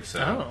anything.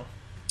 So,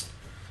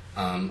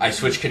 I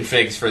switch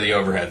configs for the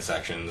overhead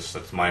sections.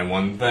 That's my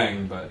one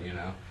thing, but you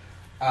know,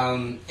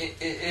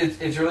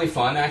 it's really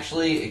fun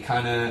actually. It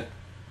kind of.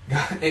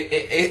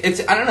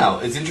 It's I don't know.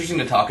 It's interesting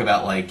to talk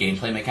about like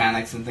gameplay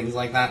mechanics and things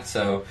like that.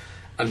 So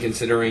I'm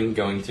considering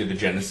going through the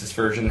Genesis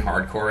version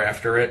hardcore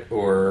after it,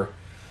 or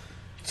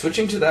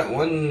switching to that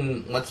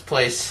one Let's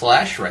Play /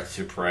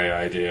 Retsupurea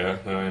idea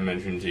that I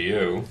mentioned to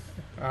you.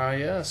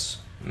 Yes.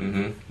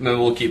 Mm-hmm. Maybe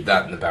we'll keep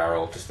that in the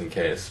barrel just in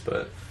case,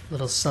 but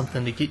little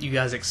something to get you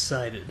guys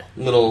excited.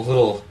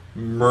 Little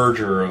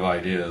merger of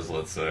ideas,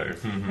 let's say.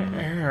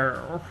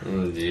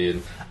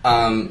 Indeed.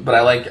 But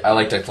I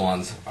like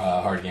Dectalon's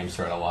Hard Games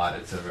thread a lot.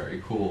 It's a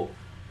very cool.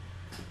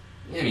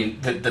 I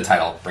mean, the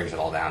title brings it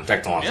all down.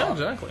 Dectalon's. Yeah,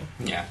 exactly.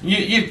 Yeah,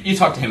 you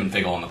talk to him and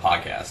Figgle on the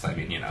podcast. I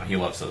mean, you know, he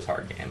loves those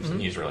hard games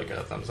and he's really good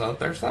at them. So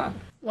there's that.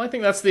 Well, I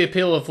think that's the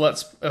appeal of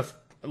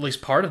at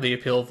least part of the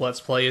appeal of Let's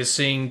Play is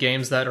seeing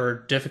games that are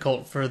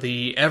difficult for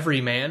the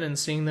everyman and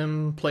seeing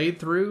them played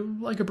through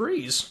like a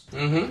breeze.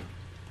 Mm-hmm.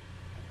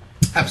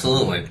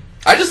 Absolutely.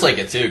 I just like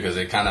it too because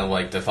it kind of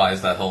like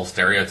defies that whole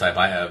stereotype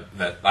I have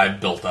that I've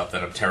built up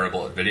that I'm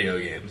terrible at video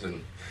games,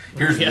 and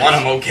here's one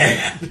I'm okay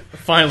at.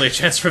 Finally, a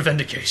chance for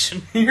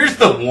vindication. Here's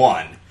the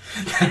one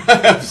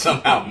that I've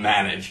somehow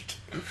managed.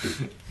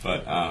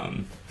 But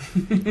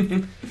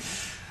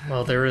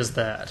well, there is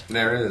that.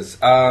 There is.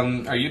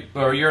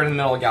 You're in the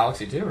middle of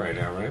Galaxy 2 right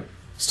now, right?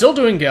 Still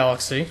doing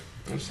Galaxy.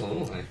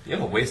 Absolutely. You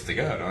have a ways to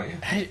go, don't you?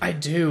 I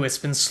do. It's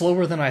been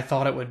slower than I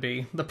thought it would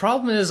be. The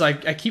problem is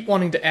I keep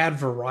wanting to add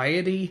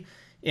variety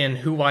in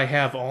who I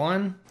have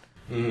on.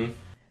 Mm-hmm.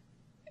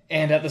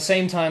 And at the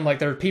same time, like,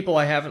 there are people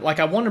I haven't... Like,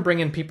 I want to bring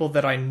in people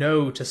that I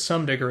know to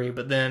some degree,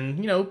 but then,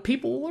 you know,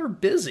 people are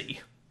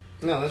busy.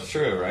 No, that's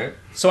true, right?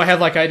 So I had,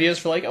 like, ideas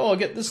for, like, I'll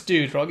get this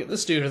dude, or I'll get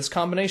this dude, or this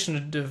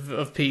combination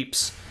of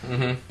peeps.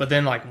 Mm-hmm. But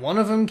then, like, one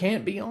of them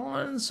can't be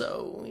on,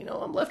 so, you know,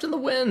 I'm left in the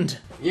wind.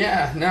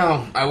 Yeah,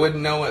 no, I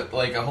wouldn't know what,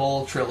 like, a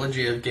whole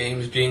trilogy of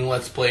games being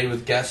Let's Played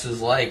with guests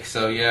is like,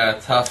 so yeah,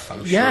 tough,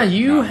 I'm sure. Yeah,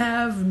 you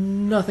have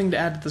nothing to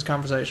add to this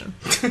conversation.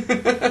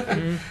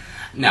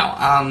 No,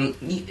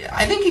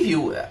 I think if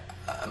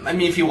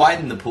you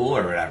widen the pool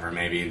or whatever,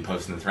 maybe and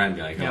post in the thread and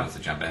be like, who wants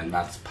to jump in,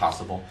 that's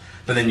possible.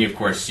 But then, of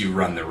course, you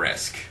run the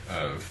risk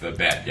of the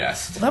bad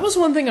guest. Well, that was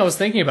one thing I was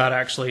thinking about,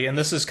 actually, and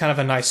this is kind of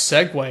a nice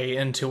segue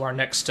into our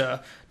next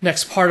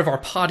part of our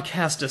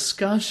podcast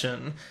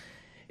discussion,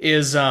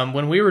 is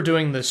when we were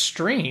doing the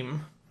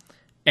stream,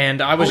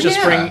 and I was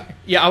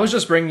I was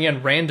just bringing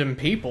in random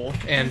people,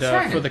 and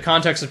for the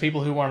context of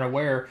people who aren't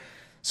aware,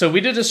 so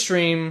we did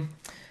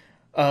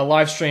a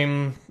live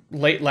stream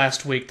late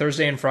last week,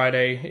 Thursday and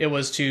Friday. It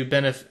was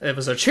it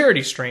was a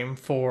charity stream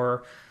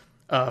for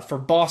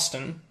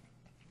Boston,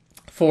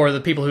 for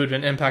the people who had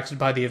been impacted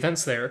by the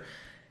events there.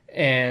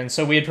 And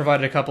so we had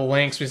provided a couple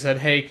links. We said,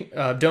 hey,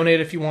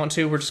 donate if you want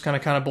to. We're just kind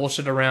of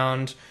bullshit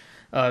around.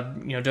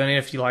 Donate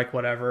if you like,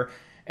 whatever.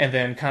 And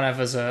then kind of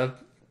as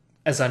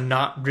a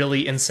not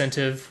really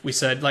incentive, we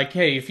said, like,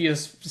 hey, if you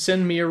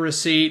send me a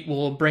receipt,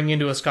 we'll bring you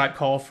into a Skype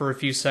call for a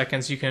few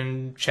seconds. You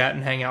can chat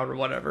and hang out or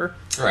whatever.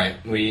 Right.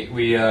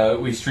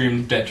 We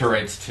streamed Dead to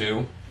Rights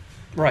 2.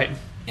 Right.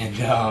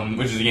 and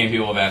which is a game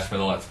people have asked for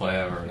the Let's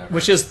Play of or whatever.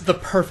 Which is the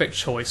perfect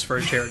choice for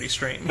a charity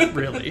stream,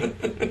 really.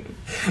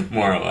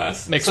 More or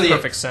less. Makes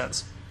perfect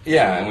sense.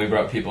 Yeah, and we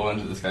brought people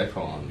into the Skype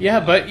call. Yeah,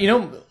 but,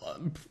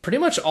 pretty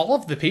much all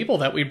of the people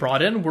that we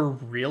brought in were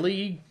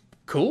really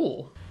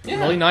cool. Yeah.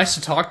 Really nice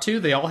to talk to.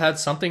 They all had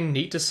something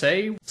neat to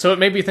say. So it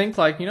made me think,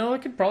 I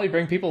could probably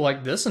bring people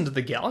like this into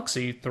the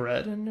Galaxy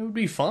thread, and it would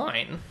be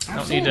fine.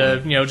 Absolutely. I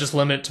don't need to, just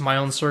limit it to my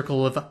own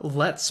circle of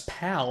Let's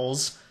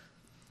Pals,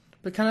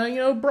 but kind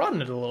of,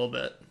 broaden it a little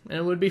bit, and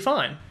it would be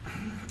fine.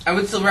 I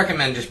would still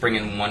recommend just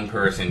bringing one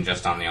person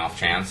just on the off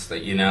chance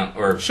that,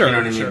 or, sure, you know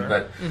what I mean? Sure.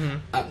 But,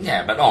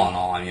 but all in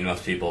all,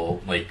 most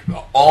people,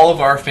 all of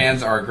our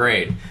fans are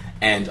great.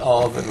 And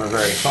all of them are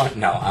very fun.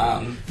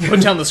 No, Put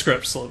down the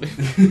script slowly.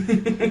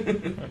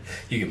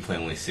 You can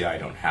plainly see I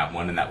don't have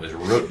one, and that was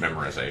rote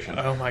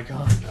memorization. Oh my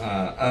god.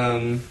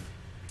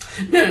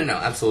 No,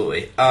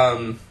 absolutely.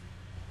 Where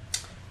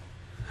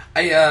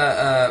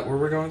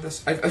we're going with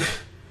this?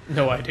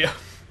 No idea.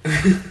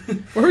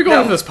 Where are we going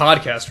with this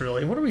podcast,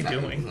 really? What are we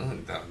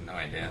doing? No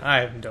idea.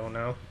 I don't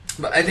know.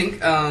 But I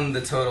think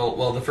the total...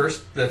 Well, the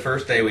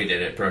first day we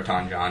did it,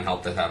 Proton John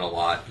helped us out a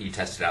lot. He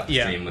tested out the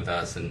stream with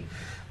us, and...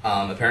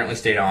 apparently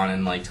stayed on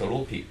in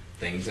total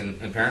things,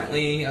 and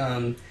apparently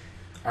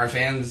our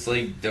fans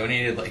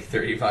donated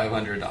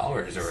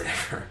 $3,500 or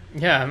whatever.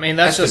 Yeah,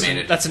 that's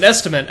that's an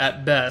estimate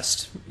at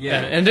best.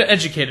 Yeah, an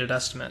educated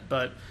estimate,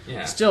 but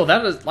still,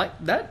 that is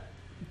that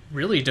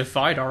really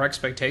defied our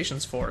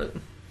expectations for it.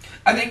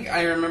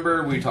 I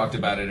remember we talked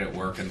about it at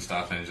work and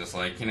stuff, and it's just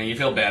you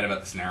feel bad about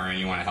the scenario and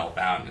you want to help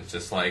out, and it's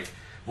just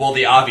well,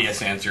 the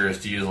obvious answer is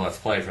to use Let's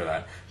Play for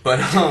that,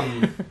 but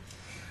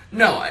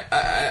no,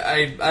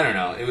 I don't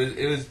know.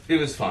 It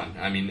was fun.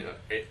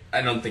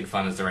 I don't think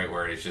fun is the right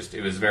word. It's just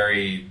it was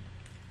very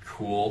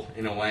cool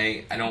in a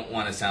way. I don't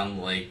want to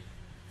sound like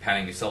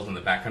patting yourself on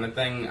the back kind of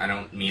thing. I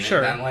don't mean it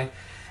that way,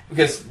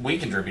 because we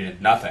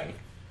contributed nothing.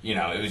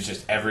 It was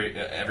just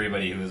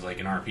everybody who was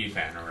an RP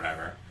fan or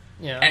whatever.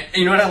 Yeah. And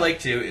you know what I like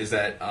too is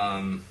that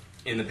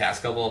in the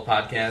past couple of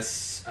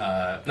podcasts,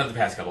 not the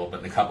past couple, but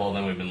in a couple of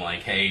them, we've been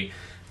hey,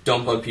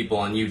 don't bug people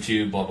on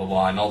YouTube, blah, blah,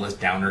 blah, and all this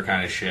downer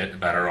kind of shit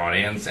about our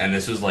audience. And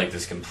this was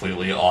this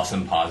completely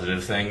awesome,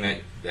 positive thing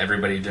that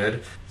everybody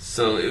did.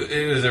 So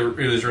it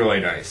was really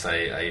nice.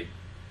 It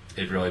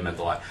really meant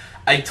a lot.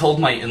 I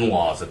told my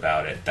in-laws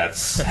about it. That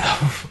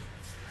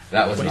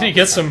was. Way to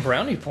get some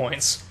brownie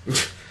points.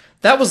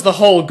 That was the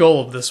whole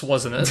goal of this,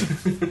 wasn't it?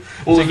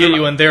 To get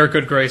you in their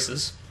good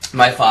graces.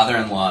 My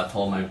father-in-law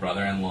told my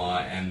brother-in-law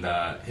and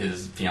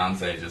his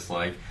fiance just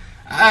you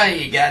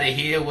gotta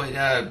hear what.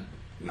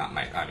 Not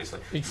Mike, obviously.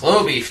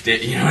 Slow beef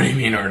did, you know what I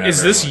mean, or whatever.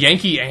 Is this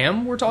Yankee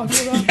Am we're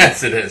talking about?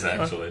 Yes, it is,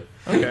 actually.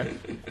 Okay.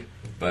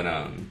 But,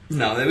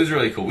 no, it was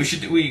really cool. We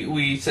said we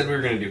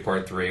were going to do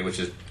part 3, which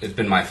it's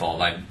been my fault.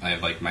 I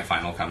have, my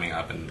final coming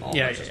up and all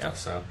that stuff,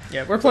 so.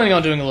 Yeah, we're planning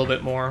on doing a little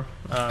bit more.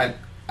 I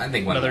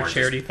think one another more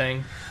charity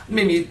thing.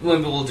 Maybe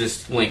we'll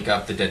just link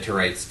up the Dead to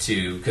Rights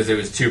 2, because there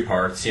was 2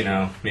 parts,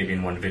 maybe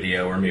in one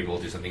video, or maybe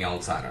we'll do something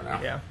else, I don't know.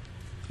 Yeah.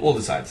 We'll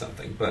decide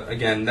something. But,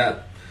 again,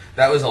 that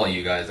was all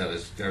you guys. That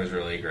was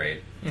really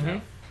great.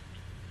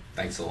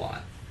 Thanks a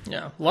lot.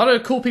 Yeah, a lot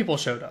of cool people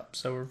showed up,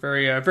 so we're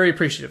very very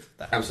appreciative of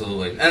that.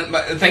 Absolutely, and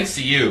thanks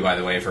to you, by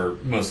the way, for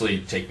mostly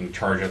taking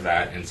charge of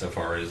that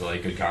insofar as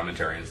good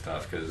commentary and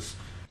stuff. Because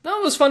no,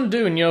 it was fun to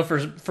do, and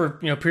for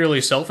purely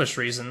selfish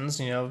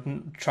reasons,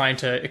 trying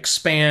to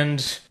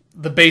expand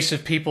the base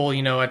of people.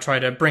 I try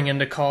to bring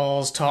into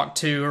calls, talk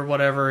to, or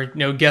whatever.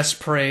 Guest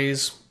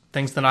praise.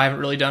 Things that I haven't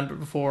really done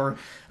before.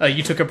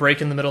 You took a break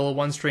in the middle of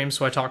one stream,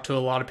 so I talked to a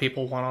lot of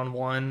people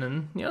one-on-one,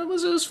 and it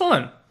was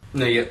fun.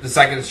 No, the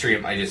second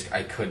stream,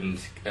 I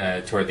couldn't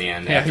toward the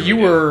end. Yeah, you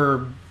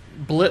were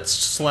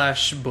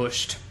blitzed /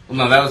 bushed. Well,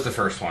 no, that was the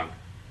first one.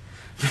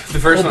 The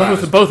first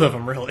one, both of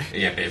them, really.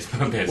 Yeah,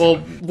 basically.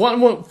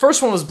 Well,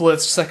 first one was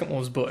blitzed, second one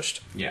was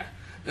bushed. Yeah,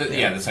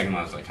 the second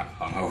one was kind of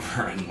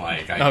hungover and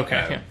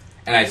okay.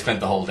 And I spent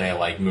the whole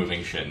day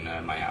moving shit in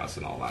my house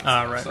and all that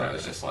stuff. Right, so right. I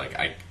was just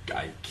I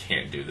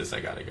can't do this.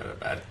 I gotta go to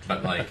bed.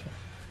 But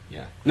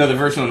yeah. No, the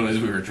first one was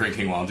we were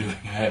drinking while doing.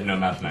 I had no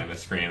mouth and I was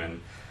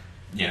screaming.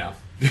 And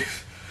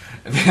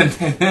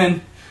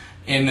then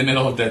in the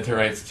middle of Dead to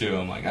Rights 2,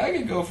 I'm I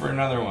could go for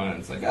another one. And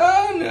it's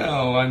oh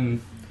no,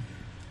 and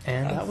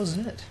that was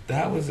it.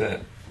 That was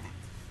it.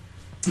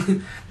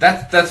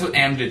 That's what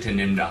Am did to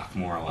Nimdoc,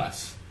 more or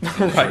less.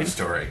 Right. Short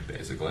story,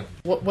 basically.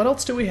 What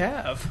else do we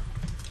have?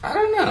 I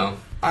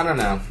don't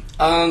know.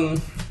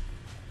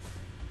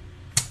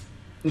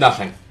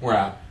 Nothing. We're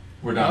out.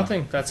 We're done.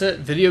 Nothing. That's it.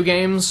 Video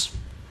games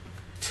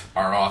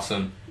are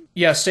awesome.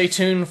 Yeah, stay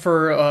tuned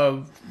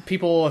for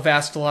people have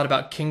asked a lot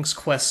about King's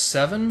Quest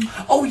VII.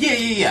 Oh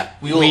yeah.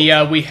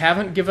 We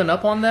haven't given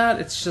up on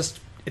that. It's just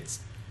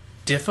it's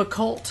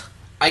difficult.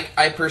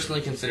 I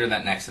personally consider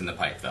that next in the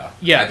pipe, though.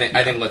 Yeah.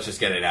 I think let's just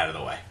get it out of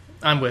the way.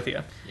 I'm with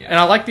you. Yeah. And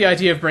I like the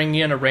idea of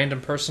bringing in a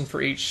random person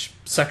for each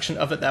section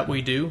of it that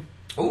we do.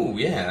 Oh,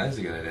 yeah, that's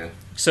a good idea.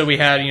 So we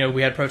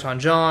had Proton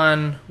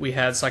John, we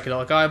had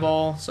Psychedelic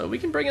Eyeball, so we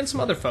can bring in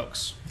some other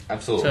folks.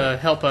 Absolutely. To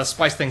help us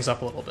spice things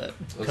up a little bit.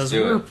 Because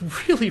we're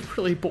really,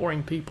 really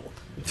boring people.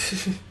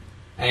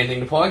 Anything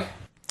to plug?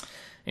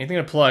 Anything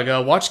to plug?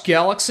 Watch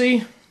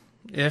Galaxy.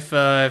 If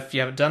you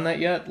haven't done that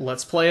yet,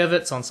 Let's Play of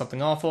it. It's on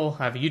Something Awful.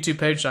 I have a YouTube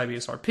page,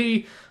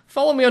 IBSRP.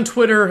 Follow me on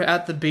Twitter,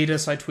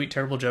 @TheBetus. I tweet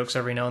terrible jokes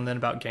every now and then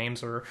about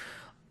games or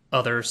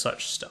other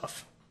such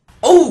stuff.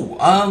 Oh,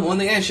 one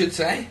thing I should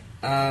say.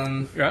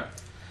 Yeah.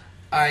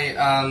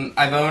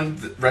 I've owned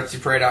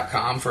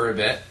Retsupurea.com for a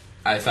bit.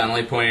 I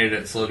finally pointed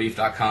at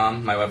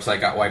slowbeef.com. My website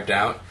got wiped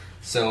out,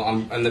 so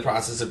I'm in the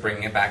process of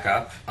bringing it back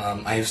up.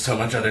 I have so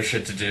much other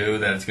shit to do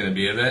that it's going to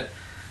be a bit.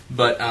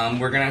 But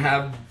we're going to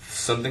have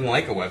something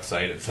like a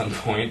website at some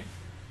point.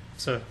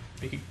 So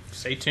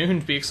stay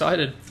tuned, be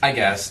excited. I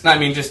guess. I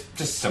mean, just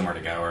somewhere to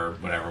go or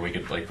whatever. We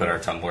could like put our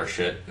Tumblr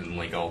shit and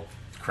legal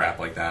crap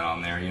like that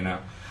on there, you know.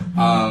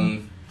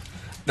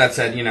 That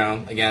said, you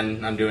know,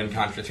 again, I'm doing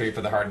Contra 3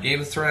 for the Hard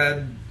Games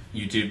thread.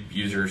 YouTube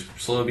users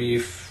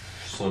Slowbeef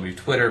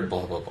Twitter,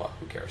 blah, blah, blah.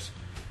 Who cares?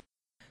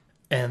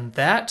 And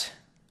that,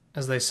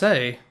 as they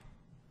say,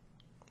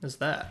 is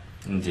that.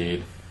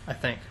 Indeed. I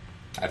think.